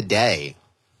heard it today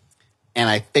and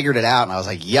I figured it out and I was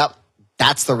like, yep,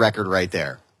 that's the record right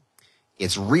there.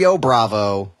 It's Rio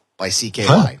Bravo by CKY.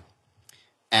 Huh?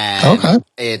 And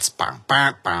it's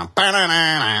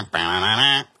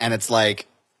and it's like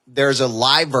there's a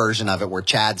live version of it where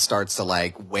Chad starts to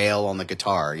like wail on the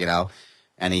guitar, you know,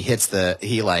 and it's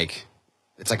like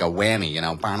a whammy, you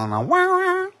know,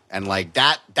 and like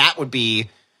that would be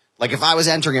like if I was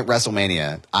entering at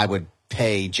WrestleMania, I would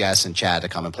pay Jess and Chad to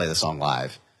come and play the song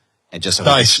live, and just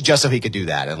so he could do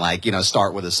that and like, you know,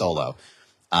 start with a solo.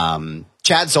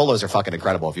 Chad's solos are fucking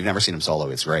incredible. If you've never seen him solo,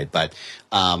 it's great. But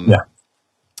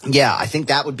yeah, I think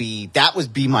that would be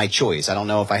my choice. I don't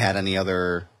know if I had any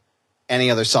other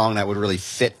song that would really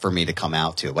fit for me to come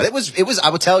out to. But it was I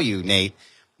would tell you, Nate,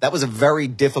 that was a very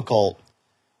difficult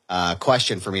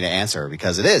question for me to answer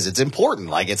because it's important.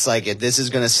 Like it's like this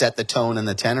is going to set the tone and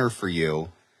the tenor for you,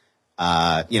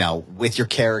 you know, with your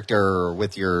character or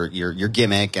with your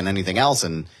gimmick and anything else.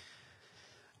 And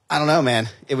I don't know, man.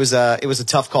 It was a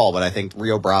tough call, but I think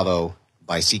Rio Bravo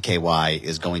by CKY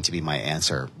is going to be my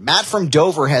answer. Matt from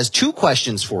Dover has 2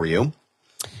 questions for you.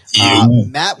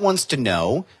 Matt wants to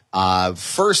know,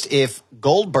 first, if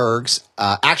Goldberg's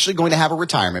actually going to have a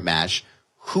retirement match,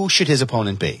 who should his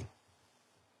opponent be?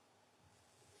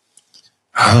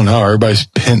 I don't know. Everybody's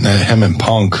hinting at him and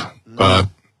Punk, but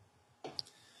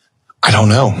I don't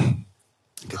know.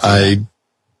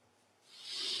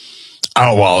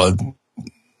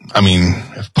 I mean,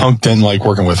 if Punk didn't like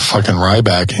working with fucking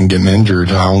Ryback and getting injured,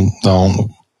 I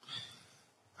don't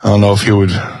know if he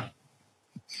would. Yeah,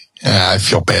 I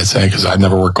feel bad saying because I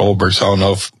never worked Goldberg, so I don't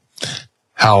know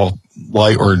how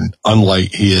light or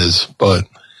unlight he is, but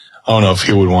I don't know if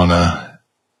he would want to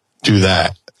do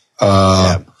that.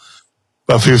 But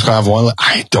if he was going to have one,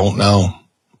 I don't know.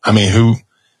 I mean,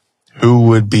 who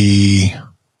would be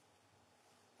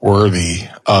worthy,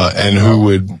 and who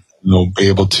would, you know, be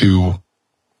able to,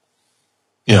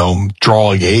 you know,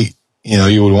 draw a gate. You know,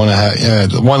 you would want to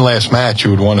have, the one last match,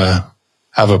 you would want to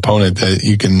have an opponent that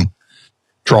you can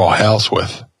draw a house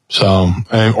with. So,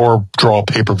 or draw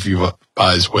pay-per-view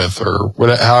buys with, or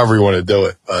whatever, however you want to do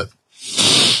it. But,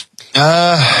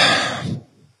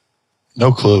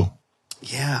 no clue.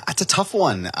 Yeah, it's a tough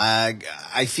one.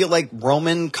 I feel like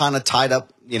Roman kind of tied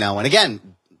up, you know, and again,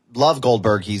 love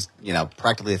Goldberg. He's, you know,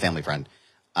 practically a family friend.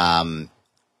 I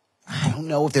don't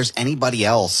know if there's anybody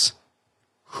else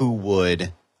who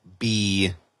would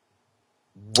be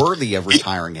worthy of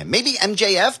retiring him. Maybe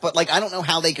MJF, but like I don't know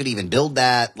how they could even build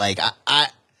that. Like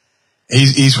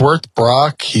he's worked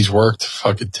Brock, he's worked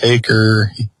fucking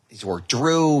Taker, he's worked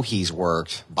Drew, he's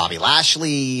worked Bobby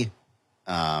Lashley,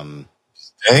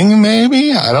 Sting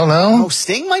maybe, I don't know. Oh,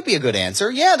 Sting might be a good answer.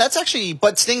 Yeah, that's actually.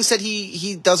 But Sting said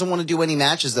he doesn't want to do any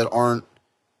matches that aren't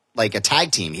like a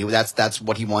tag team. That's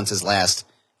what he wants his last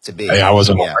to be. Hey, I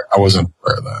wasn't aware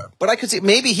of that. But I could see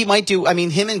maybe he might do. I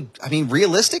mean,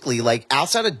 realistically, like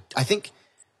outside of Eddie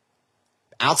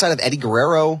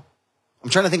Guerrero, I'm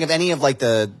trying to think of any of like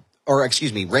Rey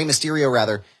Mysterio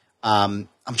rather. I'm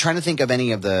trying to think of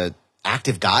any of the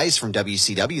active guys from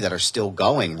WCW that are still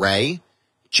going. Ray,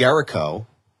 Jericho,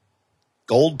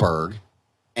 Goldberg,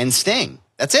 and Sting.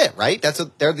 That's it, right?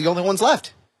 They're the only ones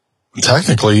left.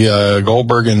 Technically,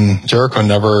 Goldberg and Jericho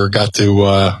never got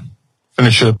to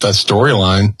finish up that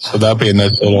storyline, so that'd be a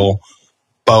nice little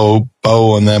bow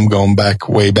on them going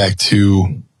way back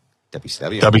to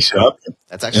WCW.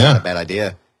 That's actually not a bad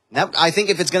idea. Now, I think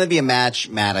if it's going to be a match,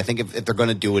 Matt, I think if they're going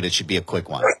to do it, it should be a quick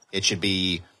one. It should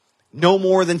be no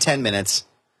more than 10 minutes.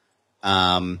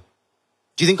 Do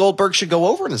you think Goldberg should go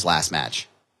over in his last match?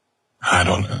 I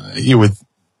don't know. You would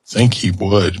think he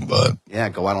would, but yeah,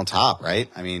 go out on top, right?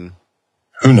 I mean,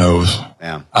 who knows?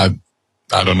 Yeah, I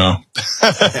don't know.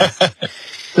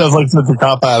 Sounds like such a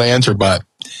cop-out answer, but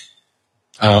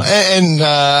I don't know. And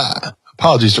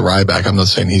apologies to Ryback. I'm not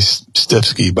saying he's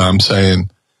stiff-ski, but I'm saying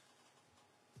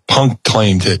Punk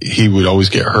claimed that he would always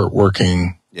get hurt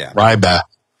working Ryback.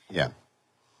 Yeah.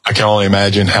 I can only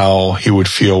imagine how he would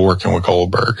feel working with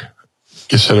Goldberg.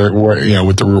 Consider, you know,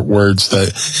 with the words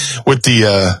that, with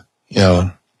the, you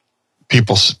know,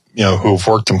 people, who've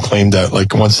worked him claim that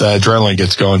like once that adrenaline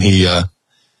gets going, he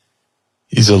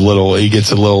gets a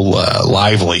little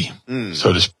lively,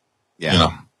 so to speak.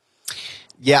 Yeah.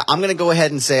 Yeah, I'm going to go ahead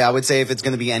and say, I would say if it's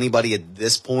going to be anybody at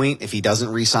this point, if he doesn't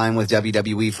re-sign with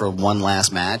WWE for one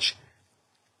last match,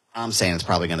 I'm saying it's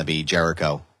probably going to be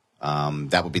Jericho.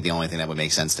 That would be the only thing that would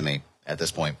make sense to me at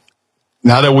this point.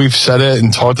 Now that we've said it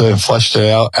and talked it and fleshed it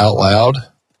out loud,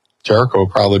 Jericho will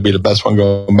probably be the best one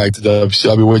going back to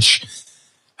WCW, which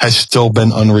has still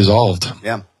been unresolved.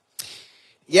 Yeah.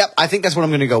 Yep, I think that's what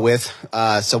I'm going to go with.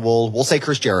 So we'll say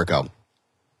Chris Jericho.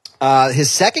 His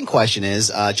second question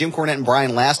is, Jim Cornette and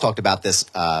Brian last talked about this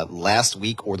last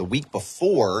week or the week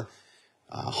before,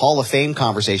 Hall of Fame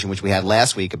conversation, which we had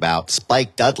last week about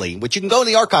Spike Dudley, which you can go in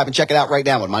the archive and check it out right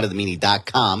now at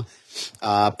mindofthemeanie.com.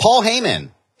 Paul Heyman.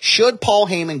 Should Paul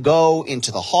Heyman go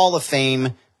into the Hall of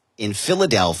Fame in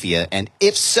Philadelphia? And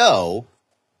if so,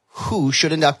 who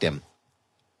should induct him?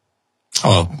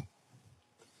 Oh,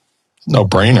 no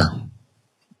brainer.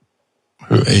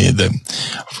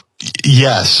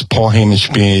 Yes, Paul Heyman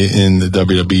should be in the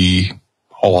WWE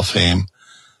Hall of Fame.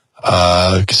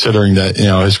 Considering that,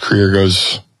 his career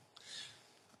goes,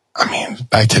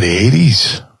 back to the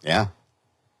 80s. Yeah.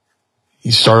 He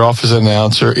started off as an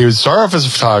announcer. He would start off as a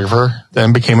photographer,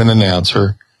 then became an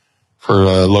announcer for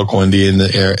a local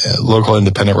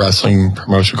independent wrestling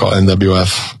promotion called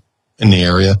NWF in the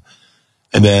area.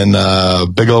 And then,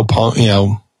 Bigelow punked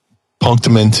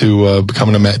him into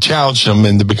challenged him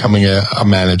into becoming a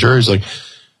manager. He's like,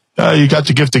 you got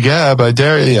the gift of gab. I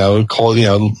dare you,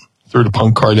 threw the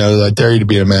punk card down. I dare you to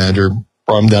be a manager.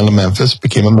 Brought him down to Memphis,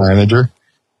 became a manager.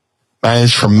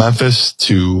 Managed from Memphis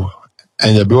to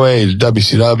NWA, to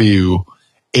WCW,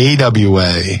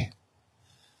 AWA,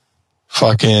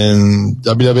 fucking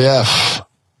WWF,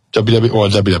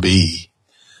 WWE.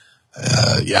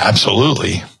 Yeah,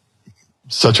 absolutely.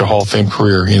 Such a Hall of Fame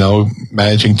career,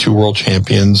 managing 2 world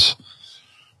champions,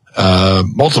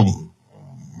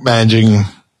 managing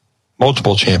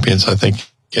multiple champions. I think,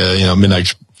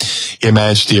 Midnight, he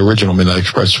managed the original Midnight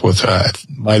Express with,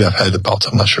 might have had the belts.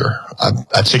 I'm not sure.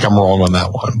 I think I'm wrong on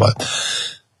that one, but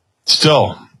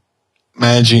still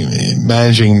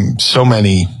managing so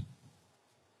many,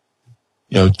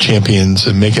 champions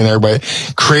and making everybody,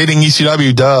 creating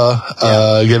ECW,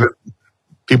 giving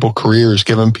people careers,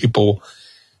 giving people,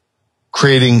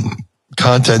 creating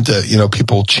content that,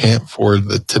 people chant for.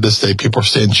 To this day, people are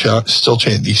still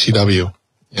chanting ECW,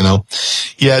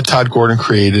 Yeah, Todd Gordon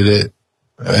created it.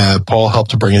 Paul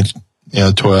helped to bring it,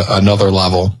 to another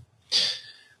level.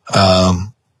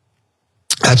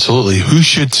 Absolutely. Who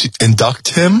should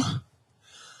induct him?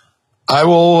 I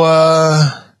will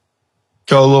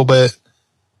go a little bit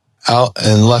out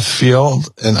in left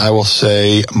field, and I will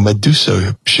say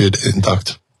Medusa should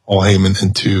induct Paul Heyman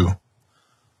into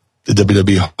the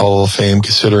WWE Hall of Fame,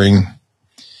 considering,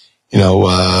 they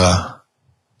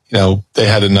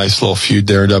had a nice little feud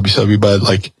there in WCW, but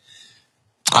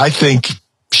I think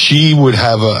she would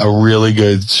have a really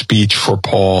good speech for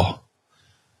Paul.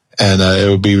 And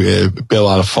it'd be a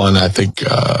lot of fun. I think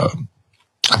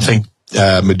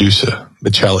Medusa,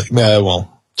 Michelli,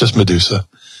 just Medusa,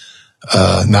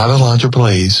 not Alundra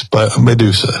Blaze, but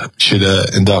Medusa should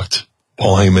induct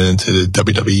Paul Heyman into the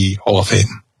WWE Hall of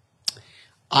Fame.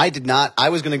 I did not. I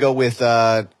was going to go with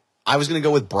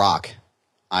Brock.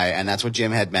 And that's what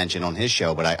Jim had mentioned on his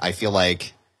show. But I feel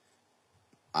like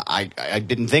I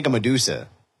didn't think of Medusa.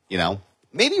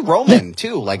 Maybe Roman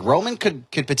too. Like Roman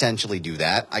could potentially do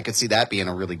that. I could see that being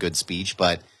a really good speech.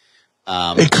 But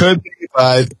it could.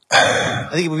 I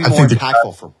think it would be more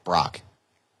impactful for Brock.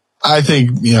 I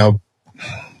think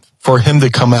for him to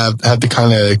come out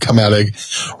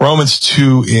of Roman's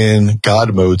too in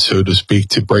God mode, so to speak,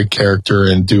 to break character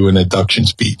and do an induction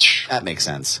speech. That makes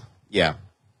sense. Yeah.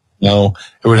 No,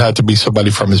 it would have to be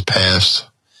somebody from his past.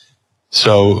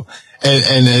 So,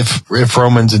 and if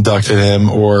Roman's inducted him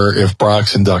or if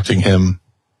Brock's inducting him,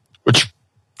 which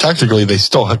technically they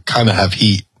still kind of have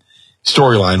heat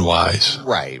storyline wise.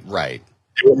 Right.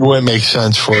 It wouldn't make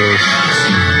sense for Brock's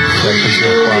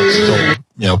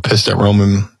still, pissed at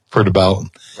Roman for the belt.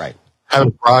 Right.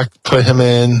 Have Brock put him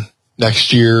in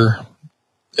next year,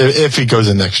 if he goes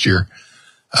in next year,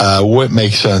 wouldn't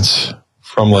make sense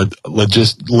from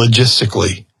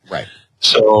logistically. Right.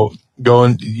 So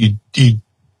you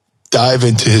dive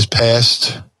into his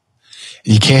past.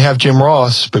 You can't have Jim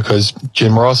Ross because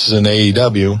Jim Ross is in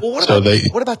AEW. Well,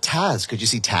 what about Taz? Could you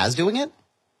see Taz doing it?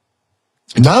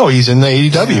 No, he's in the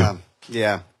AEW.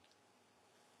 Yeah.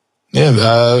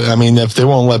 If they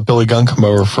won't let Billy Gunn come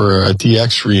over for a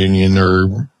DX reunion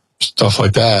or stuff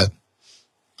like that,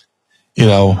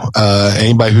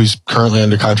 Anybody who's currently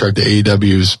under contract to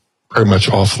AEW is pretty much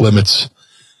off limits.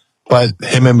 But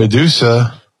him and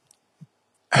Medusa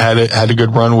had a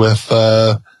good run with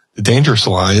the Dangerous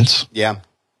Alliance. Yeah.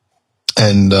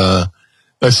 And nice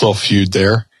little feud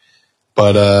there.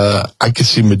 But I could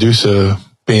see Medusa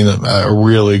being a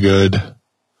really good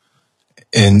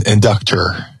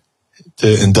inductor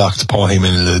to induct Paul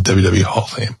Heyman into the WWE Hall of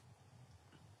Fame.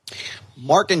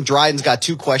 Mark and Dryden's got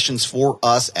 2 questions for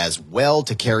us as well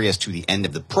to carry us to the end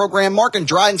of the program. Mark and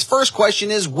Dryden's first question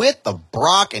is, with the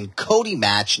Brock and Cody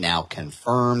match now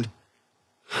confirmed,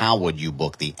 how would you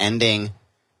book the ending?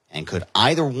 And could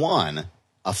either one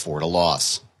afford a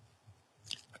loss?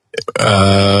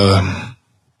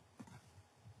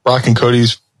 Brock and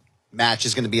Cody's match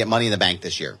is going to be at Money in the Bank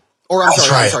this year. Or I'm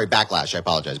sorry, Backlash. I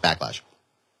apologize, Backlash.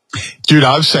 Dude,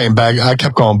 I was saying I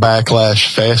kept going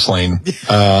Backlash, Fastlane. It's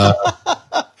going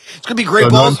to be great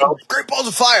balls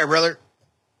of fire, brother.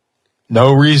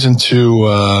 No reason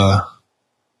to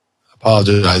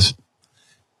apologize.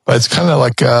 But it's kind of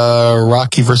like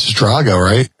Rocky versus Drago,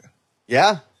 right?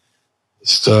 Yeah.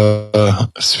 Since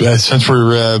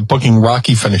we're booking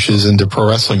Rocky finishes into pro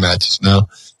wrestling matches now.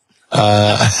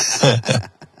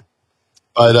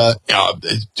 But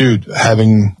dude,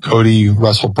 having Cody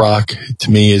wrestle Brock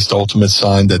to me is the ultimate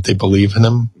sign that they believe in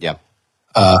him. Yep.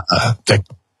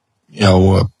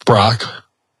 Brock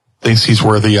thinks he's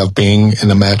worthy of being in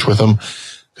the match with him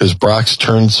because Brock's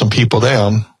turned some people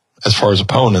down as far as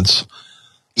opponents.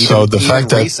 So the fact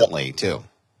that recently too.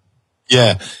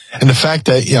 Yeah. And the fact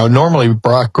that, normally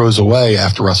Brock goes away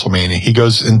after WrestleMania. He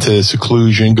goes into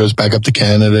seclusion, goes back up to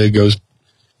Canada,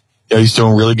 he's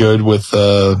doing really good with,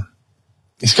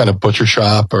 he's got a butcher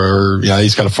shop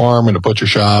he's got a farm and a butcher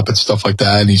shop and stuff like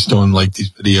that. And he's doing like these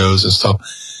videos and stuff.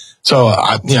 So,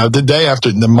 the day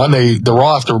after the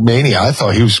Raw after Mania, I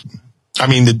thought he was,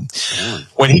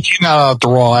 when he came out the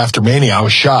Raw after Mania, I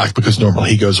was shocked because normally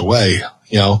he goes away,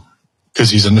 because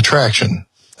he's an attraction.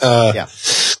 Yeah.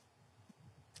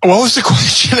 What was the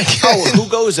question again? Who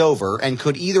goes over, and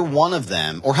could either one of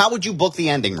them, or how would you book the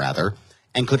ending rather,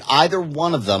 and could either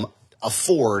one of them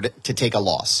afford to take a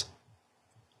loss?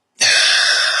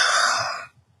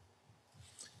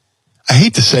 I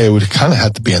hate to say it would kind of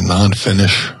have to be a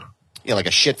non-finish. Yeah, like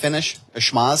a shit finish? A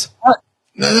schmaz?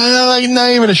 Not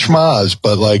even a schmaz,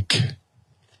 but like,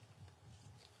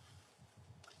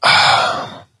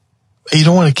 you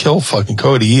don't want to kill fucking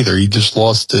Cody either. He just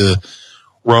lost to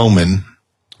Roman.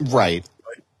 Right.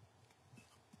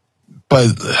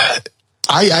 But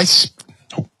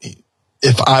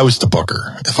if I was the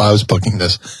booker, if I was booking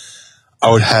this,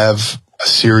 I would have a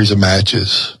series of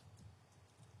matches,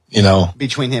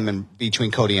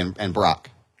 between Cody and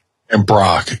Brock. And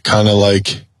Brock, kind of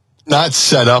like, not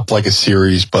set up like a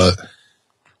series, but,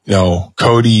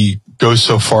 Cody goes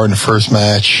so far in the first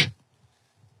match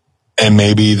and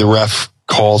maybe the ref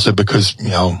calls it because,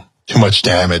 too much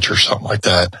damage or something like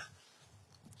that.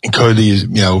 And Cody,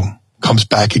 comes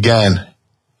back again,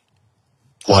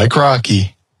 like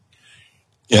Rocky.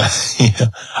 Yeah.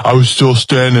 I was still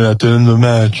standing at the end of the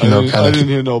match. I didn't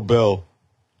hear no bell.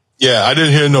 Yeah, I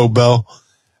didn't hear no bell.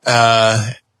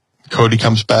 Cody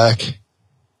comes back,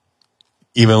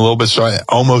 even a little bit so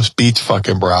almost beats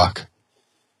fucking Brock.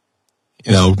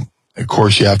 Of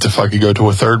course, you have to fucking go to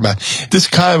a third match. This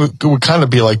would kind of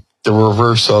be like the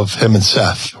reverse of him and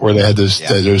Seth, where they had those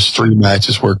 3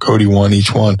 matches where Cody won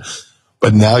each one.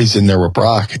 But now he's in there with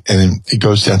Brock, and it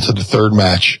goes down to the third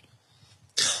match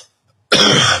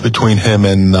between him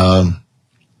and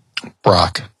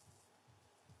Brock.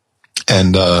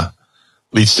 And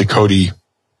leads to Cody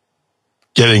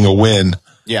getting a win.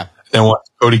 Yeah. And when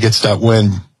Cody gets that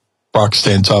win, Brock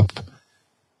stands up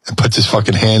and puts his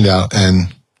fucking hand out.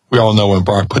 And we all know when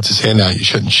Brock puts his hand out, you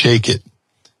shouldn't shake it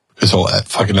because he'll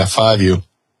fucking F5 you.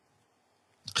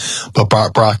 But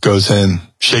Brock goes in,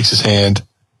 shakes his hand,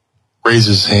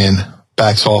 raises his hand,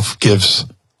 backs off, gives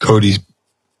Cody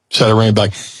set of ring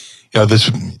back. This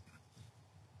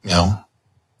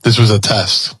was a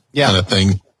test kind of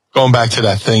thing. Going back to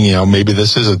that thing, maybe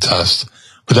this is a test,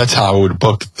 but that's how I would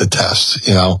book the test.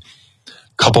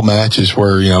 Couple matches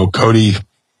where, Cody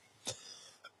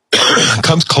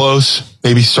comes close,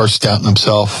 maybe starts doubting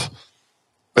himself,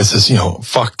 but says,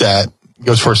 fuck that.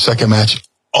 Goes for a second match,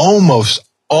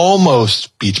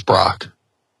 almost beats Brock.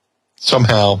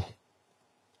 Somehow,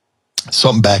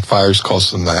 something backfires,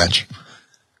 costs him the match.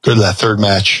 Go to that third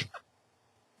match,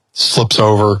 slips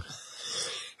over,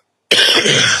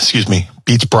 excuse me,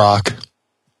 beats Brock.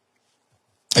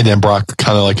 And then Brock,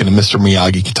 kind of like in a Mr.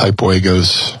 Miyagi type way,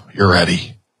 goes, "You're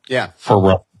ready." Yeah.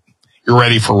 You're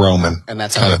ready for Roman. And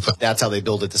that's how they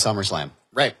build it to SummerSlam.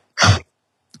 Right.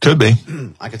 Could be.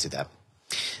 I could see that.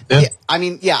 Yeah. I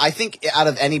mean, I think out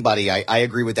of anybody, I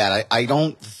agree with that. I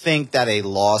don't think that a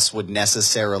loss would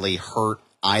necessarily hurt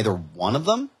either one of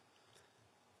them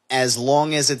as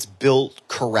long as it's built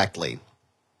correctly.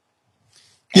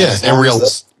 Yeah,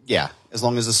 as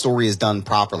long as the story is done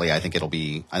properly, I think it'll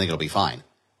be fine.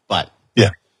 But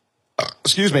yeah.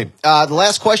 Excuse me. The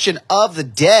last question of the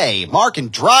day. Mark in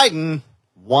Dryden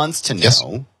wants to know, Yes.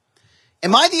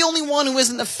 Am I the only one who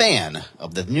isn't a fan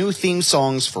of the new theme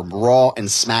songs from Raw and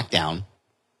SmackDown?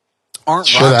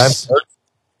 Aren't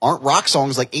rock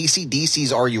songs like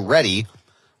AC/DC's Are You Ready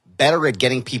better at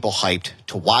getting people hyped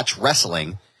to watch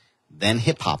wrestling than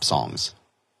hip-hop songs?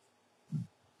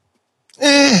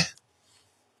 It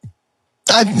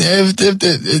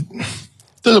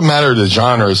doesn't matter the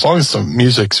genre as long as the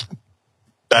music's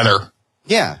better.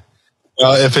 Yeah.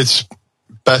 If it's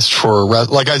best for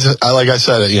like I said,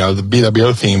 the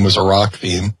BWO theme was a rock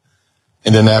theme,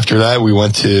 and then after that we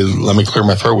went to Let Me Clear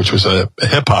My Throat, which was a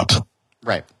hip hop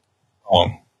Right.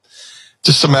 song.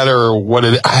 Just a matter of what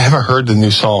it. I haven't heard the new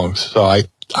songs, so I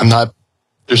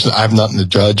have nothing to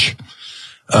judge.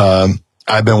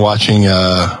 I've been watching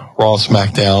Raw and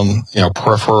SmackDown,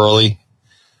 peripherally.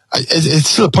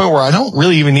 It's to the point where I don't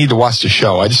really even need to watch the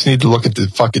show. I just need to look at the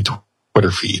fucking Twitter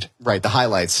feed. Right, the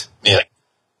highlights. Yeah.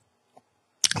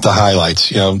 The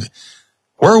highlights,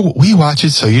 where we watch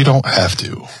it so you don't have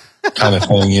to kind of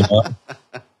thing,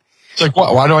 It's like,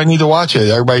 why do I need to watch it?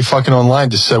 Everybody fucking online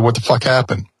just said, what the fuck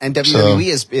happened? And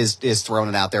WWE is throwing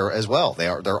it out there as well.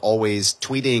 They're always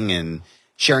tweeting and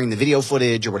sharing the video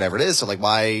footage or whatever it is. So like,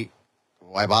 why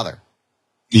bother?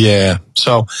 Yeah.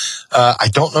 So, I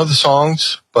don't know the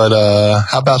songs, but,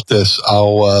 how about this?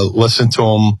 I'll, listen to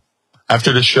them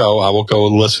after the show. I will go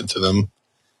listen to them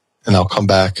and I'll come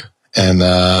back. And,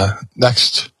 the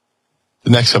next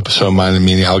episode of Mine and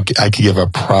Meanie, I could give a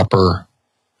proper,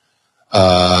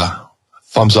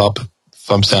 thumbs up,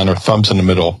 thumbs down, or thumbs in the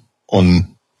middle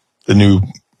on the new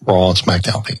Raw and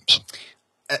SmackDown themes.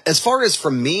 As far as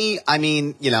from me, I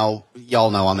mean, y'all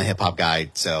know I'm a hip hop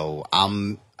guy, so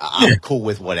I'm cool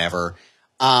with whatever.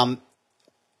 I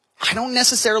don't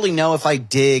necessarily know if I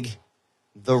dig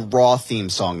the Raw theme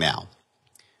song now.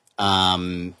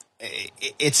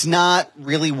 It's not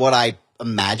really what I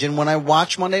imagine when I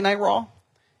watch Monday Night Raw.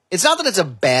 It's not that it's a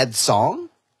bad song.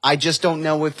 I just don't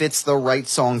know if it's the right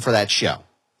song for that show.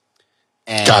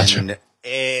 And Gotcha.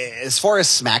 As far as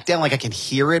SmackDown, like I can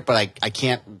hear it, but I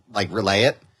can't like relay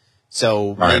it.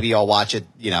 So maybe I'll watch it,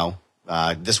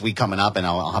 this week coming up, and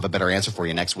I'll have a better answer for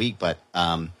you next week. But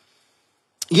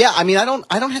yeah, I mean, I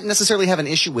don't necessarily have an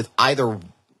issue with either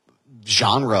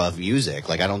genre of music.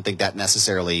 Like I don't think that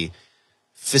necessarily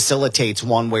facilitates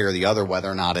one way or the other whether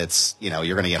or not it's you're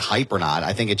going to get hype or not.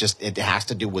 I think it has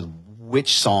to do with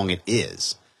which song it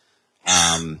is.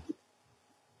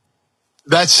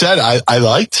 That said, I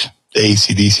liked the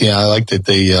AC/DC. I liked that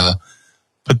they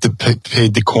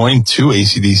paid the coin to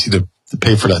AC/DC to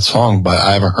pay for that song, but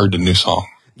I haven't heard the new song.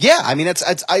 Yeah, I mean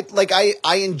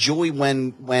I enjoy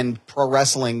when pro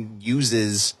wrestling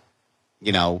uses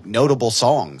notable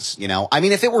songs. I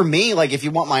mean, if it were me, like if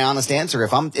you want my honest answer,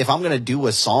 if I'm going to do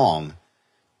a song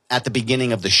at the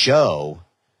beginning of the show,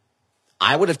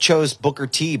 I would have chose Booker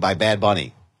T by Bad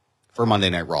Bunny for Monday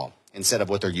Night Raw instead of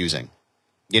what they're using.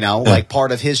 Like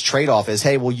part of his trade-off is,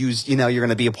 hey, we'll use, you're going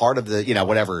to be a part of the,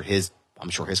 whatever I'm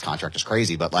sure his contract is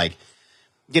crazy, but like,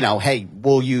 hey,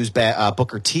 we'll use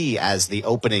Booker T as the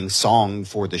opening song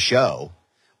for the show,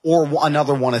 or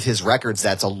another one of his records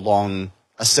that's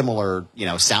a similar,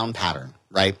 sound pattern,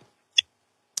 right?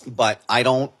 But I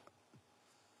don't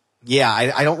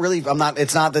really,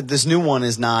 it's not that this new one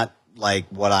is not like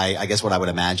what I guess what I would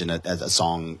imagine as a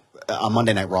song, a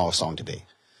Monday Night Raw song to be.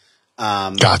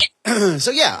 Gotcha. So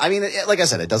yeah, I mean, like I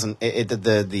said, it doesn't.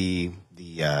 The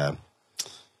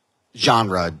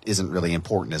genre isn't really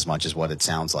important as much as what it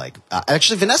sounds like.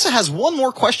 Actually, Vanessa has one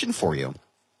more question for you.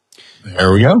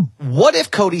 There we go. What if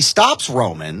Cody stops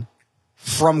Roman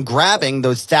from grabbing the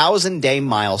 1,000-day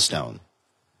milestone?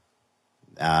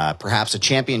 Perhaps a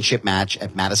championship match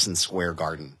at Madison Square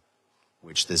Garden,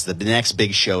 which is the next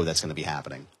big show that's going to be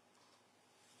happening.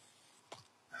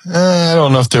 I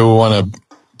don't know if they want to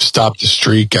stop the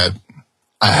streak at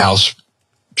a house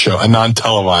show, a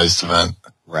non-televised event.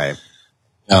 Right.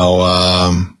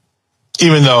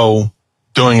 Even though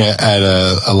doing it at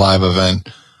a live event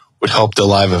would help the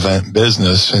live event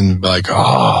business and be like,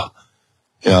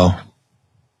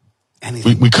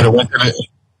 we could have went to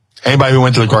anybody who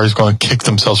went to the Garden is going to kick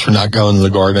themselves for not going to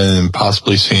the Garden and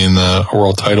possibly seeing a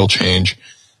world title change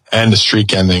and the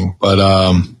streak ending. But,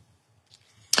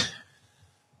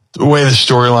 the way the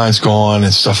storyline's going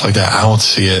and stuff like that, I don't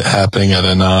see it happening at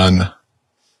a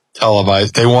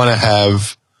non-televised. They want to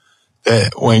have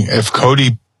if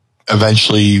Cody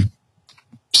eventually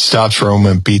stops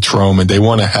Roman, beats Roman, they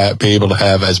want to be able to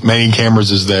have as many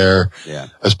cameras as there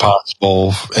as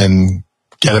possible and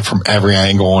get it from every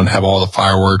angle and have all the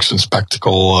fireworks and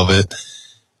spectacle of it.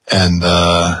 And,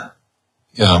 I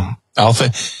don't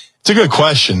think it's a good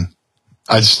question.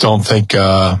 I just don't think,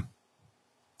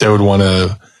 they would want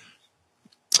to,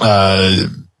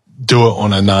 do it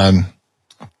on a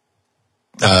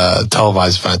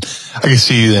televised event. I can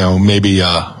see, maybe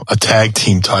a tag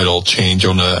team title change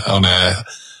on a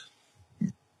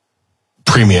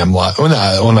premium live,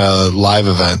 on a live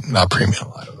event, not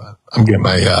premium live event. I'm getting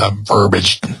my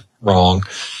verbiage wrong.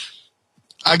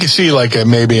 I can see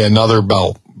maybe another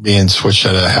belt being switched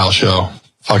at a house show.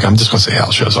 Fuck, I'm just gonna say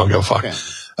house show, so I'll go fuck. Okay.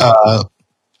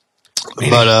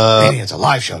 But it's a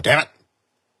live show, damn it.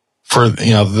 For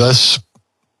this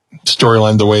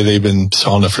storyline, the way they've been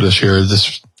selling it for this year, it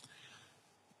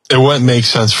wouldn't make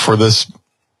sense for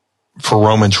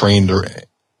Roman's reign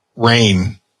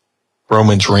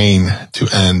to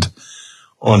end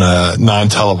on a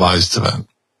non-televised event.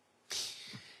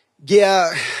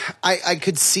 Yeah, I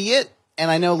could see it. And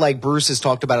I know Bruce has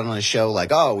talked about it on his show,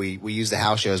 we use the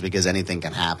house shows because anything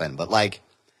can happen. But I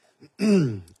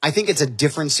think it's a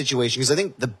different situation because I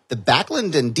think the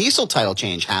Backlund and Diesel title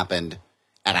change happened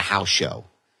at a house show.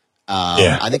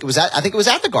 I think it was at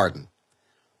the Garden.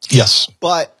 Yes.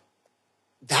 But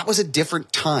that was a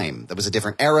different time. That was a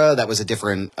different era. That was a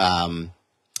different, a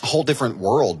whole different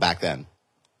world back then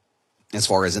as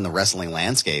far as in the wrestling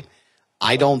landscape.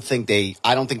 I don't think they,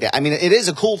 I mean, it is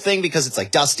a cool thing because it's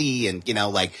Dusty and,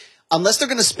 unless they're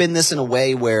going to spin this in a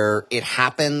way where it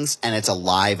happens and it's a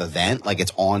live event,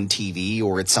 it's on TV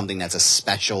or it's something that's a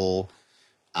special,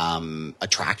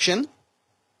 attraction.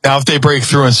 Now, if they break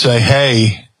through and say,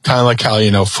 hey, kind of like how,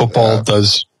 football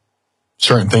does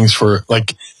certain things for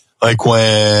like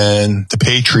when the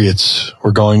Patriots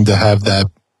were going to have that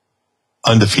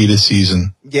undefeated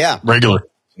season. Yeah. Regular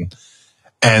season.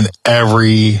 And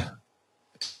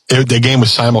the game was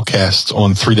simulcast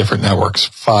on 3 different networks,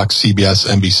 Fox, CBS,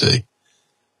 NBC.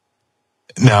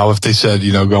 Now, if they said,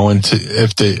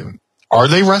 are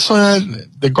they wrestling at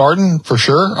the Garden for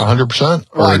sure? 100%?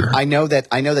 Well, I know that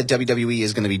WWE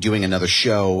is going to be doing another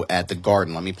show at the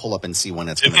Garden. Let me pull up and see when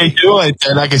it's going to be. If they do it,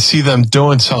 then I can see them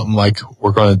doing something like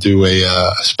we're going to do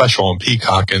a special on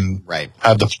Peacock and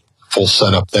have the full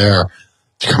setup there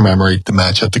to commemorate the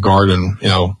match at the Garden,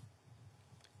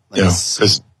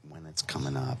 because when it's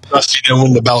coming up. Dusty didn't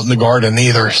win the belt in the Garden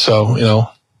either, so,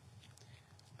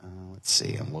 let's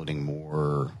see. I'm loading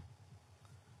more.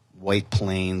 White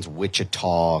Plains,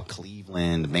 Wichita,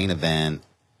 Cleveland, main event.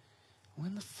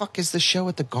 When the fuck is the show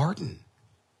at the Garden?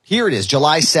 Here it is,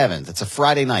 July 7th. It's a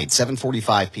Friday night,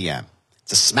 7:45 p.m.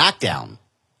 It's a SmackDown.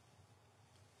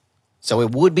 So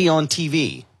it would be on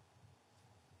TV.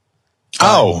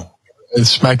 Oh,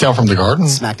 it's SmackDown from the Garden?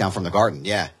 SmackDown from the Garden,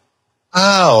 yeah.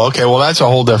 Oh, okay. Well, that's a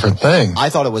whole different thing. I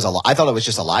thought it was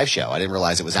just a live show. I didn't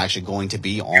realize it was actually going to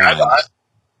be on.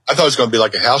 I thought it was going to be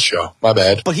like a house show. My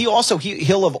bad. But he'll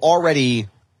have already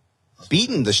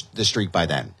beaten the streak by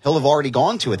then. He'll have already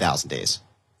gone to 1,000 days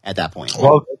at that point.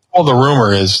 Well, the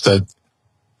rumor is that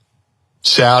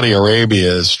Saudi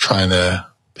Arabia is trying to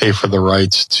pay for the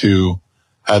rights to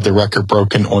have the record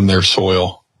broken on their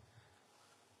soil.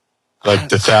 Like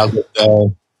the 1,000,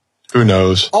 who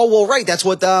knows? Oh, well, right. That's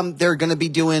what they're going to be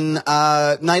doing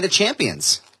Night of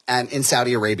Champions in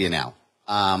Saudi Arabia now.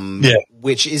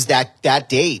 Which is that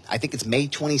date. I think it's May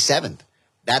 27th.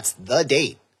 That's the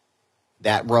date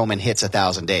that Roman hits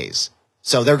 1,000 days.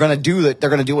 So they're going to do that. They're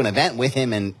going to do an event with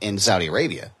him in Saudi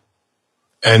Arabia.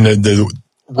 And the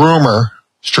rumor,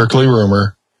 strictly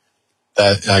rumor,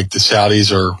 that the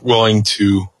Saudis are willing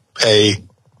to pay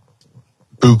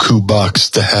buku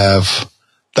bucks to have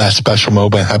that special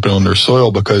moment happen on their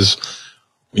soil, because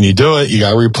when you do it, you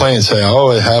got to replay and say,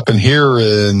 oh, it happened here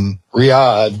in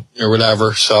Riyadh or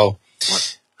whatever. So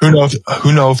who knows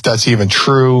if that's even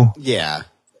true? Yeah.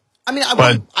 I mean,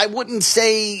 I wouldn't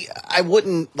say it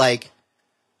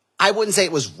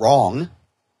was wrong.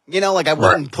 I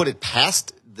wouldn't put it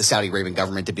past the Saudi Arabian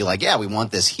government to be like, yeah, we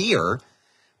want this here.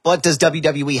 But does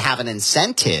WWE have an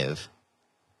incentive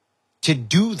to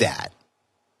do that?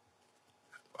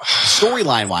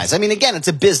 Storyline wise. I mean, again, it's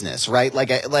a business, right?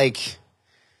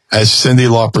 As Cyndi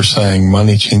Lauper saying,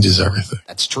 money changes everything.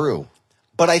 That's true.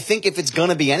 But I think if it's going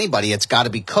to be anybody, it's got to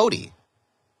be Cody.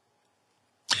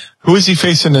 Who is he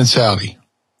facing in Saudi?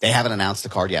 They haven't announced the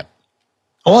card yet.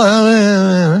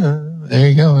 Well, there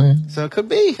you go, man. So it could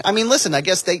be. I mean, listen, I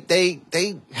guess they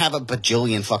have a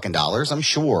bajillion fucking dollars, I'm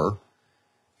sure.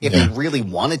 If they really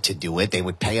wanted to do it, they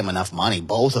would pay them enough money,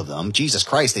 both of them. Jesus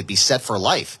Christ, they'd be set for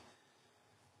life.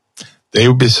 They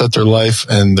would be set their life,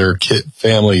 and their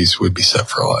families would be set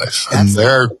for life. And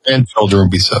their grandchildren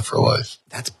would be set for life.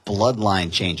 That's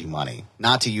bloodline changing money.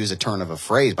 Not to use a turn of a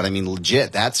phrase, but I mean,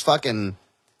 legit, that's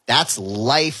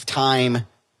lifetime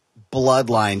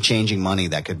bloodline changing money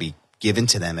that could be given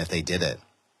to them if they did it.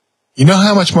 You know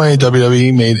how much money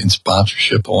WWE made in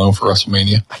sponsorship alone for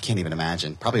WrestleMania? I can't even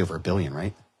imagine. Probably over $1 billion,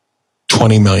 right?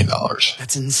 $20 million.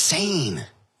 That's insane.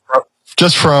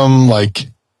 Just from like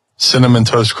Cinnamon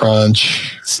Toast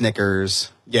Crunch,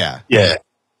 Snickers. Yeah. Yeah.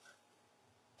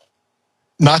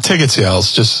 Not ticket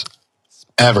sales, just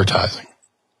advertising.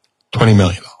 $20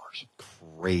 million.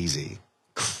 Crazy,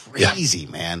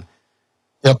 man.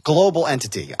 Yep. Global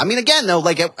entity. I mean, again, though,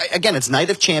 it's Night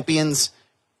of Champions.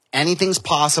 Anything's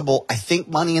possible. I think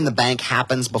Money in the Bank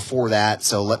happens before that.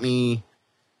 So let me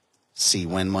see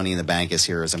when Money in the Bank is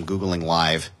here as I'm Googling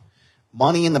live.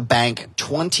 Money in the Bank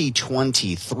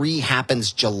 2023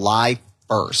 happens July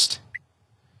 1st.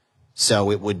 So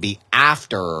it would be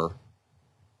after,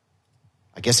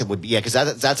 I guess it would be, yeah, because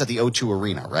that's at the O2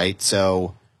 Arena, right?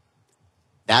 So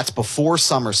that's before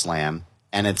SummerSlam.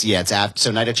 And it's after, so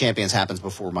Night of Champions happens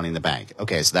before Money in the Bank.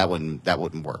 Okay, so that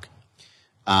wouldn't work.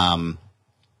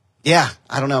 Yeah,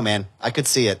 I don't know, man. I could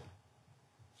see it,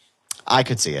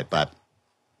 but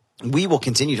we will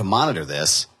continue to monitor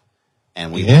this,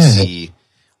 and we will see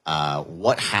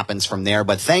what happens from there.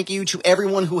 But thank you to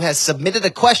everyone who has submitted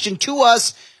a question to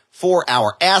us for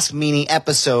our Ask Meanie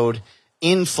episode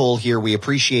in full here. We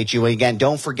appreciate you. And again,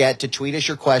 don't forget to tweet us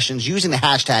your questions using the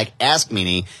hashtag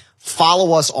AskMeanie.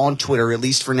 Follow us on Twitter, at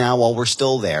least for now, while we're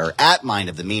still there, at Mind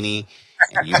of the Meanie.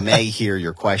 And you may hear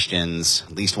your questions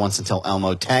at least once until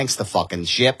Elmo tanks the fucking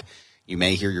ship. You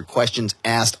may hear your questions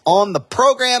asked on the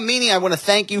program. Meanie, I want to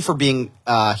thank you for being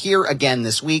here again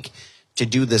this week to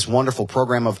do this wonderful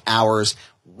program of ours.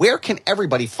 Where can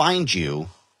everybody find you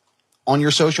on your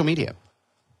social media?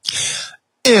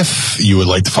 If you would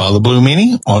like to follow the Blue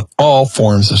Meanie on all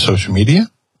forms of social media,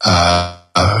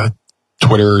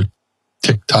 Twitter,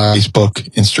 TikTok,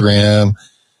 Facebook, Instagram,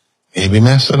 maybe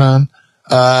Mastodon,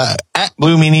 at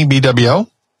Blue Meanie BWO,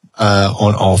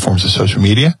 on all forms of social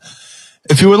media.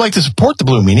 If you would like to support the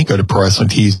Blue Meanie, go to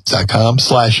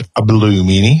ProWrestlingTees.com/Blue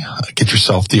Meanie. Get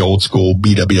yourself the old school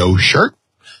BWO shirt.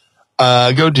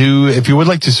 If you would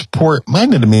like to support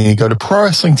Mind of the Meanie, go to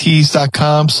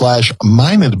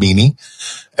ProWrestlingTees.com/Mind of the Meanie.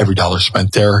 Every dollar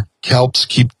spent there helps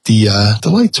keep the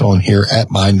lights on here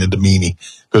at Mind of the Meanie.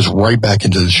 Goes right back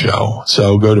into the show.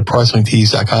 So go to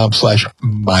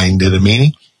ProWrestlingTees.com/Mind of the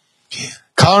Meanie.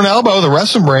 Collar and Elbow, the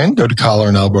wrestling brand. Go to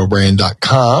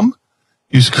collarandelbowbrand.com.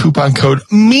 Use coupon code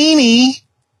Meanie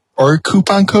or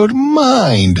coupon code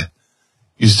MIND.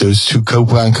 Use those two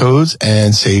coupon codes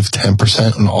and save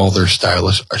 10% on all their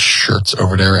stylish shirts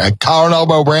over there at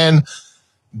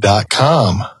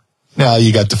collarandelbowbrand.com. Now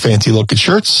you got the fancy looking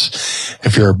shirts.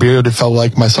 If you're a bearded fellow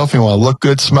like myself, you want to look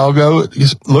good, smell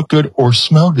good, or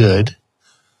smell good.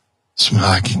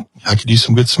 I could use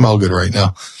some good smell good right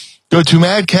now. Go to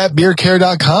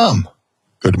madcatbeardcare.com.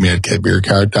 Go to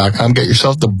madcatbeardcare.com. Get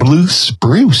yourself the Blue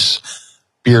Spruce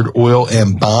beard oil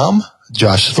and balm.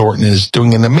 Josh Thornton is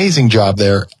doing an amazing job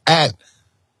there at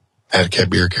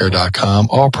madcatbeardcare.com.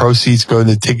 All proceeds go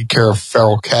to taking care of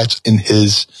feral cats in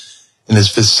his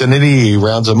vicinity. He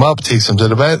rounds them up, takes them to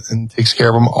the vet, and takes care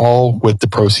of them all with the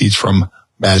proceeds from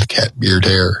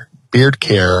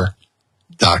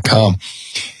madcatbeardcare.com.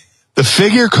 The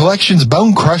Figure Collections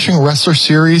Bone Crushing Wrestler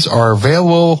Series are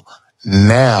available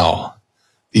now.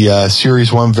 The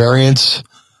Series 1 variants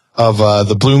of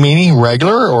the Blue Meanie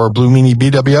regular or Blue Meanie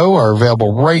BWO are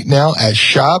available right now at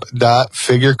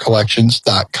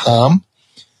shop.figurecollections.com.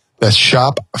 That's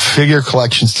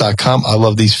shopfigurecollections.com. I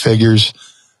love these figures.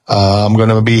 I'm going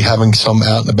to be having some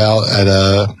out and about at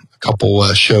a couple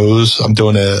shows. I'm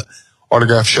doing a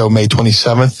autograph show May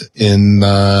 27th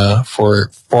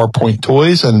for Farpoint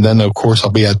Toys, and then of course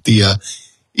I'll be at the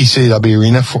ECW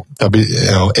Arena,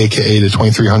 aka the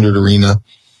 2300 Arena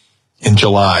in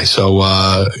July. So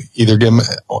either get them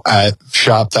at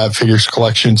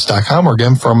shop.figurecollections.com or get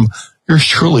them from yours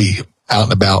truly out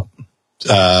and about.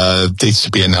 Dates to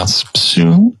be announced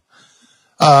soon.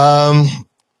 The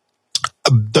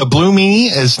Blue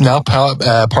Meanie is now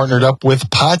partnered up with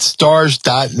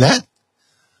podstars.net.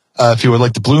 If you would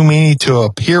like the Blue Meanie to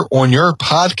appear on your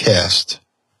podcast,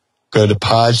 go to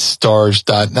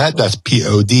podstars.net. That's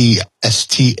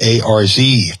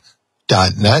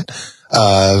PODSTARZ.net.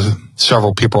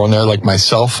 several people on there like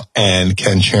myself and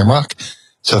Ken Shamrock.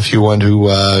 So if you want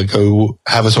to go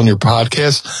have us on your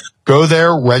podcast, go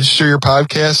there, register your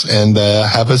podcast, and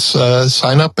have us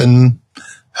sign up and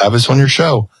have us on your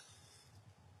show.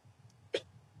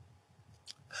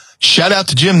 Shout out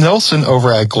to Jim Nelson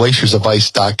over at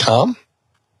glaciersofice.com.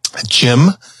 Jim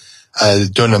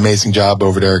doing an amazing job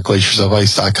over there at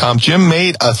glaciersofice.com. Jim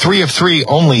made a 3 of 3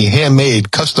 only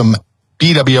handmade custom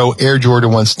BWO Air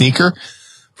Jordan 1 sneaker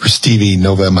for Stevie,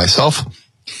 Nova, and myself.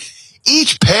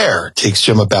 Each pair takes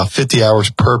Jim about 50 hours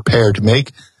per pair to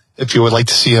make. If you would like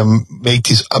to see him make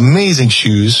these amazing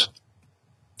shoes,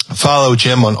 follow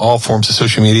Jim on all forms of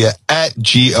social media at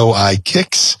GOI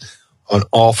Kicks on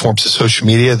all forms of social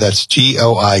media. That's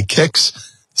GOI Kicks.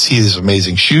 See these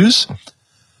amazing shoes.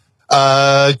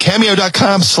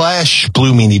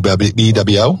 Cameo.com/Blue Meanie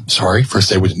BWO. Sorry, first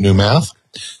day with new mouth.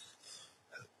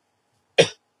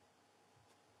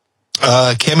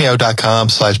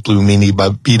 Cameo.com/Blue Meanie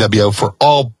BWO for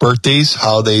all birthdays,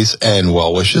 holidays, and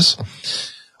well wishes.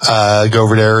 Go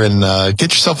over there and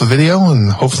get yourself a video,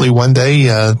 and hopefully one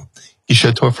day you show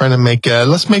it to a friend and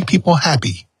let's make people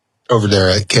happy over there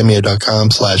at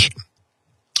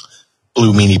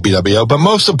Cameo.com/Blue Meanie BWO. But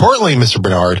most importantly, Mr.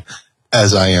 Bernard,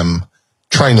 as I am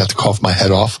trying not to cough my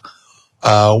head off,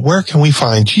 where can we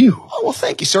find you? Oh, well,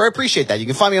 thank you, sir. I appreciate that. You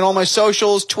can find me on all my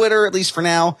socials, Twitter, at least for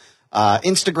now,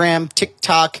 Instagram,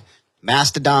 TikTok,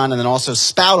 Mastodon, and then also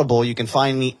Spoutable. You can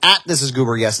find me at This Is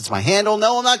Goober. Yes, it's my handle.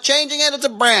 No, I'm not changing it. It's a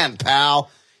brand, pal.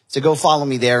 So go follow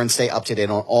me there and stay up to date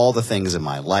on all the things in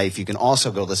my life. You can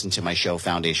also go listen to my show,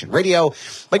 Foundation Radio,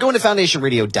 by going to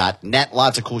foundationradio.net.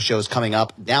 Lots of cool shows coming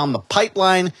up down the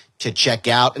pipeline to check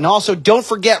out. And also, don't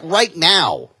forget right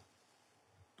now,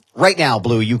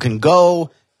 Blue, you can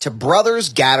go to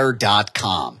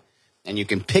brothersgatter.com and you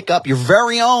can pick up your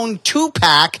very own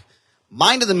 2-pack,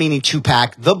 Mind of the Meanie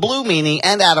 2-pack, the Blue Meanie,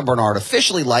 and Adam Bernard,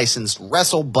 officially licensed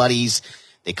Wrestle Buddies.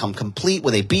 They come complete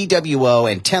with a BWO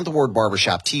and 10th Ward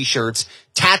Barbershop t-shirts,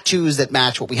 tattoos that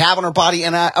match what we have on our body,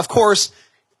 and, of course,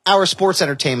 our sports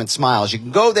entertainment smiles. You can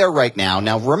go there right now.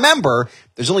 Now, remember,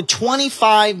 there's only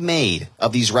 25 made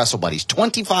of these Wrestle Buddies,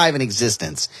 25 in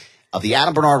existence of the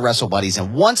Adam Bernard Wrestle Buddies,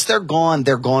 and once they're gone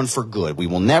for good. We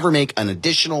will never make an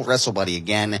additional Wrestle Buddy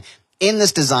again in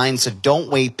this design, so don't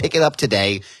wait. Pick it up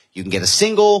today. You can get a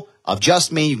single of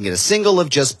just me, you can get a single of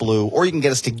just Blue, or you can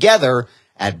get us together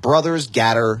at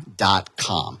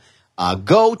brothersgatter.com.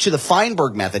 Go to the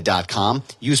FeinbergMethod.com,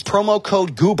 use promo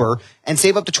code Goober, and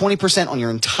save up to 20% on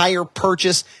your entire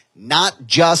purchase, not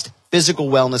just physical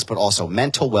wellness, but also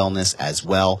mental wellness as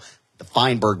well. The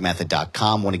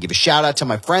FeinbergMethod.com. Want to give a shout out to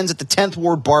my friends at the 10th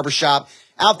Ward Barbershop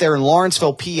out there in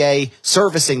Lawrenceville, PA,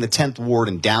 servicing the 10th Ward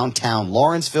in downtown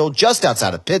Lawrenceville, just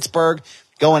outside of Pittsburgh.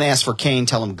 Go and ask for Kane.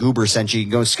 Tell him Goober sent you. You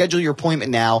can go schedule your appointment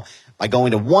now by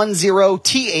going to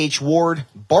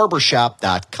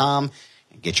 10thwardbarbershop.com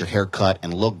and get your hair cut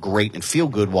and look great and feel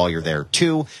good while you're there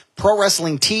too.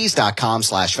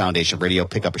 ProWrestlingTees.com/Foundation Radio.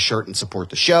 Pick up a shirt and support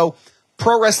the show.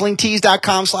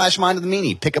 ProWrestlingTees.com/Mind of the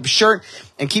Meanie. Pick up a shirt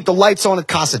and keep the lights on at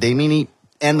Casa de Meanie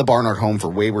and the Barnard Home for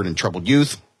Wayward and Troubled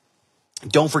Youth.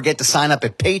 Don't forget to sign up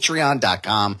at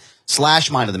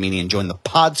Patreon.com/Mind of the Meanie and join the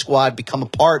Pod Squad. Become a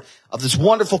part of this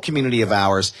wonderful community of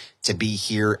ours to be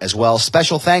here as well.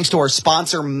 Special thanks to our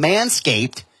sponsor,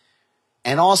 Manscaped,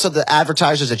 and also the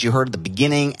advertisers that you heard at the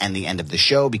beginning and the end of the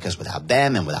show, because without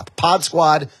them and without the Pod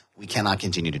Squad, we cannot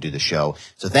continue to do the show.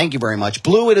 So thank you very much.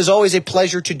 Blue, it is always a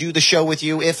pleasure to do the show with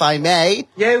you, if I may.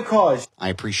 Yeah, of course. I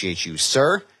appreciate you,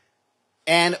 sir.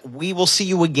 And we will see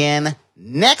you again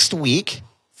next week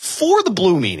for the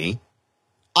Blue Meanie.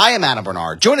 I am Adam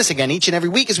Bernard. Join us again each and every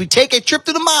week as we take a trip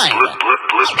to the mind.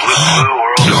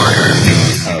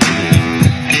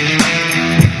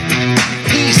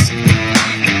 Peace.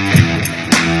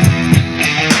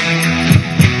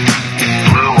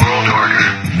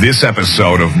 This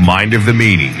episode of Mind of the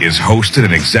Meanie is hosted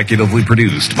and executively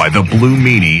produced by the Blue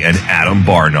Meanie and Adam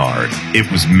Barnard.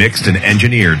 It was mixed and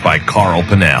engineered by Carl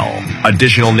Pinnell.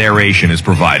 Additional narration is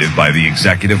provided by the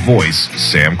executive voice,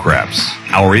 Sam Krebs.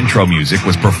 Our intro music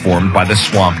was performed by the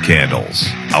Swamp Candles.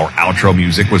 Our outro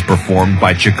music was performed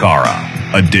by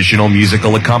Chikara. Additional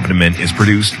musical accompaniment is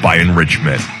produced by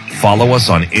Enrichment. Follow us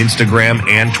on Instagram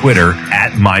and Twitter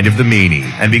at Mind of the Meanie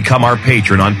and become our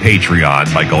patron on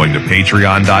Patreon by going to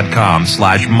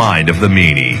patreon.com/Mind of the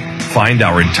Meanie. Find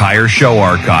our entire show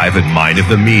archive at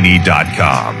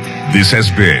mindofthemeanie.com. This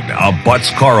has been a Butts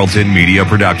Carlton media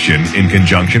production in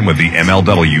conjunction with the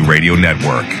MLW Radio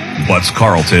Network. Butts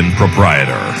Carlton,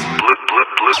 proprietor.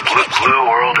 Blue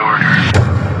World Order.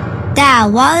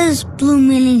 Dad, why is Blue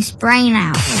Meanie's brain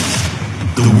out?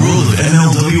 The world of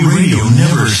MLW Radio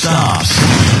never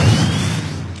stops.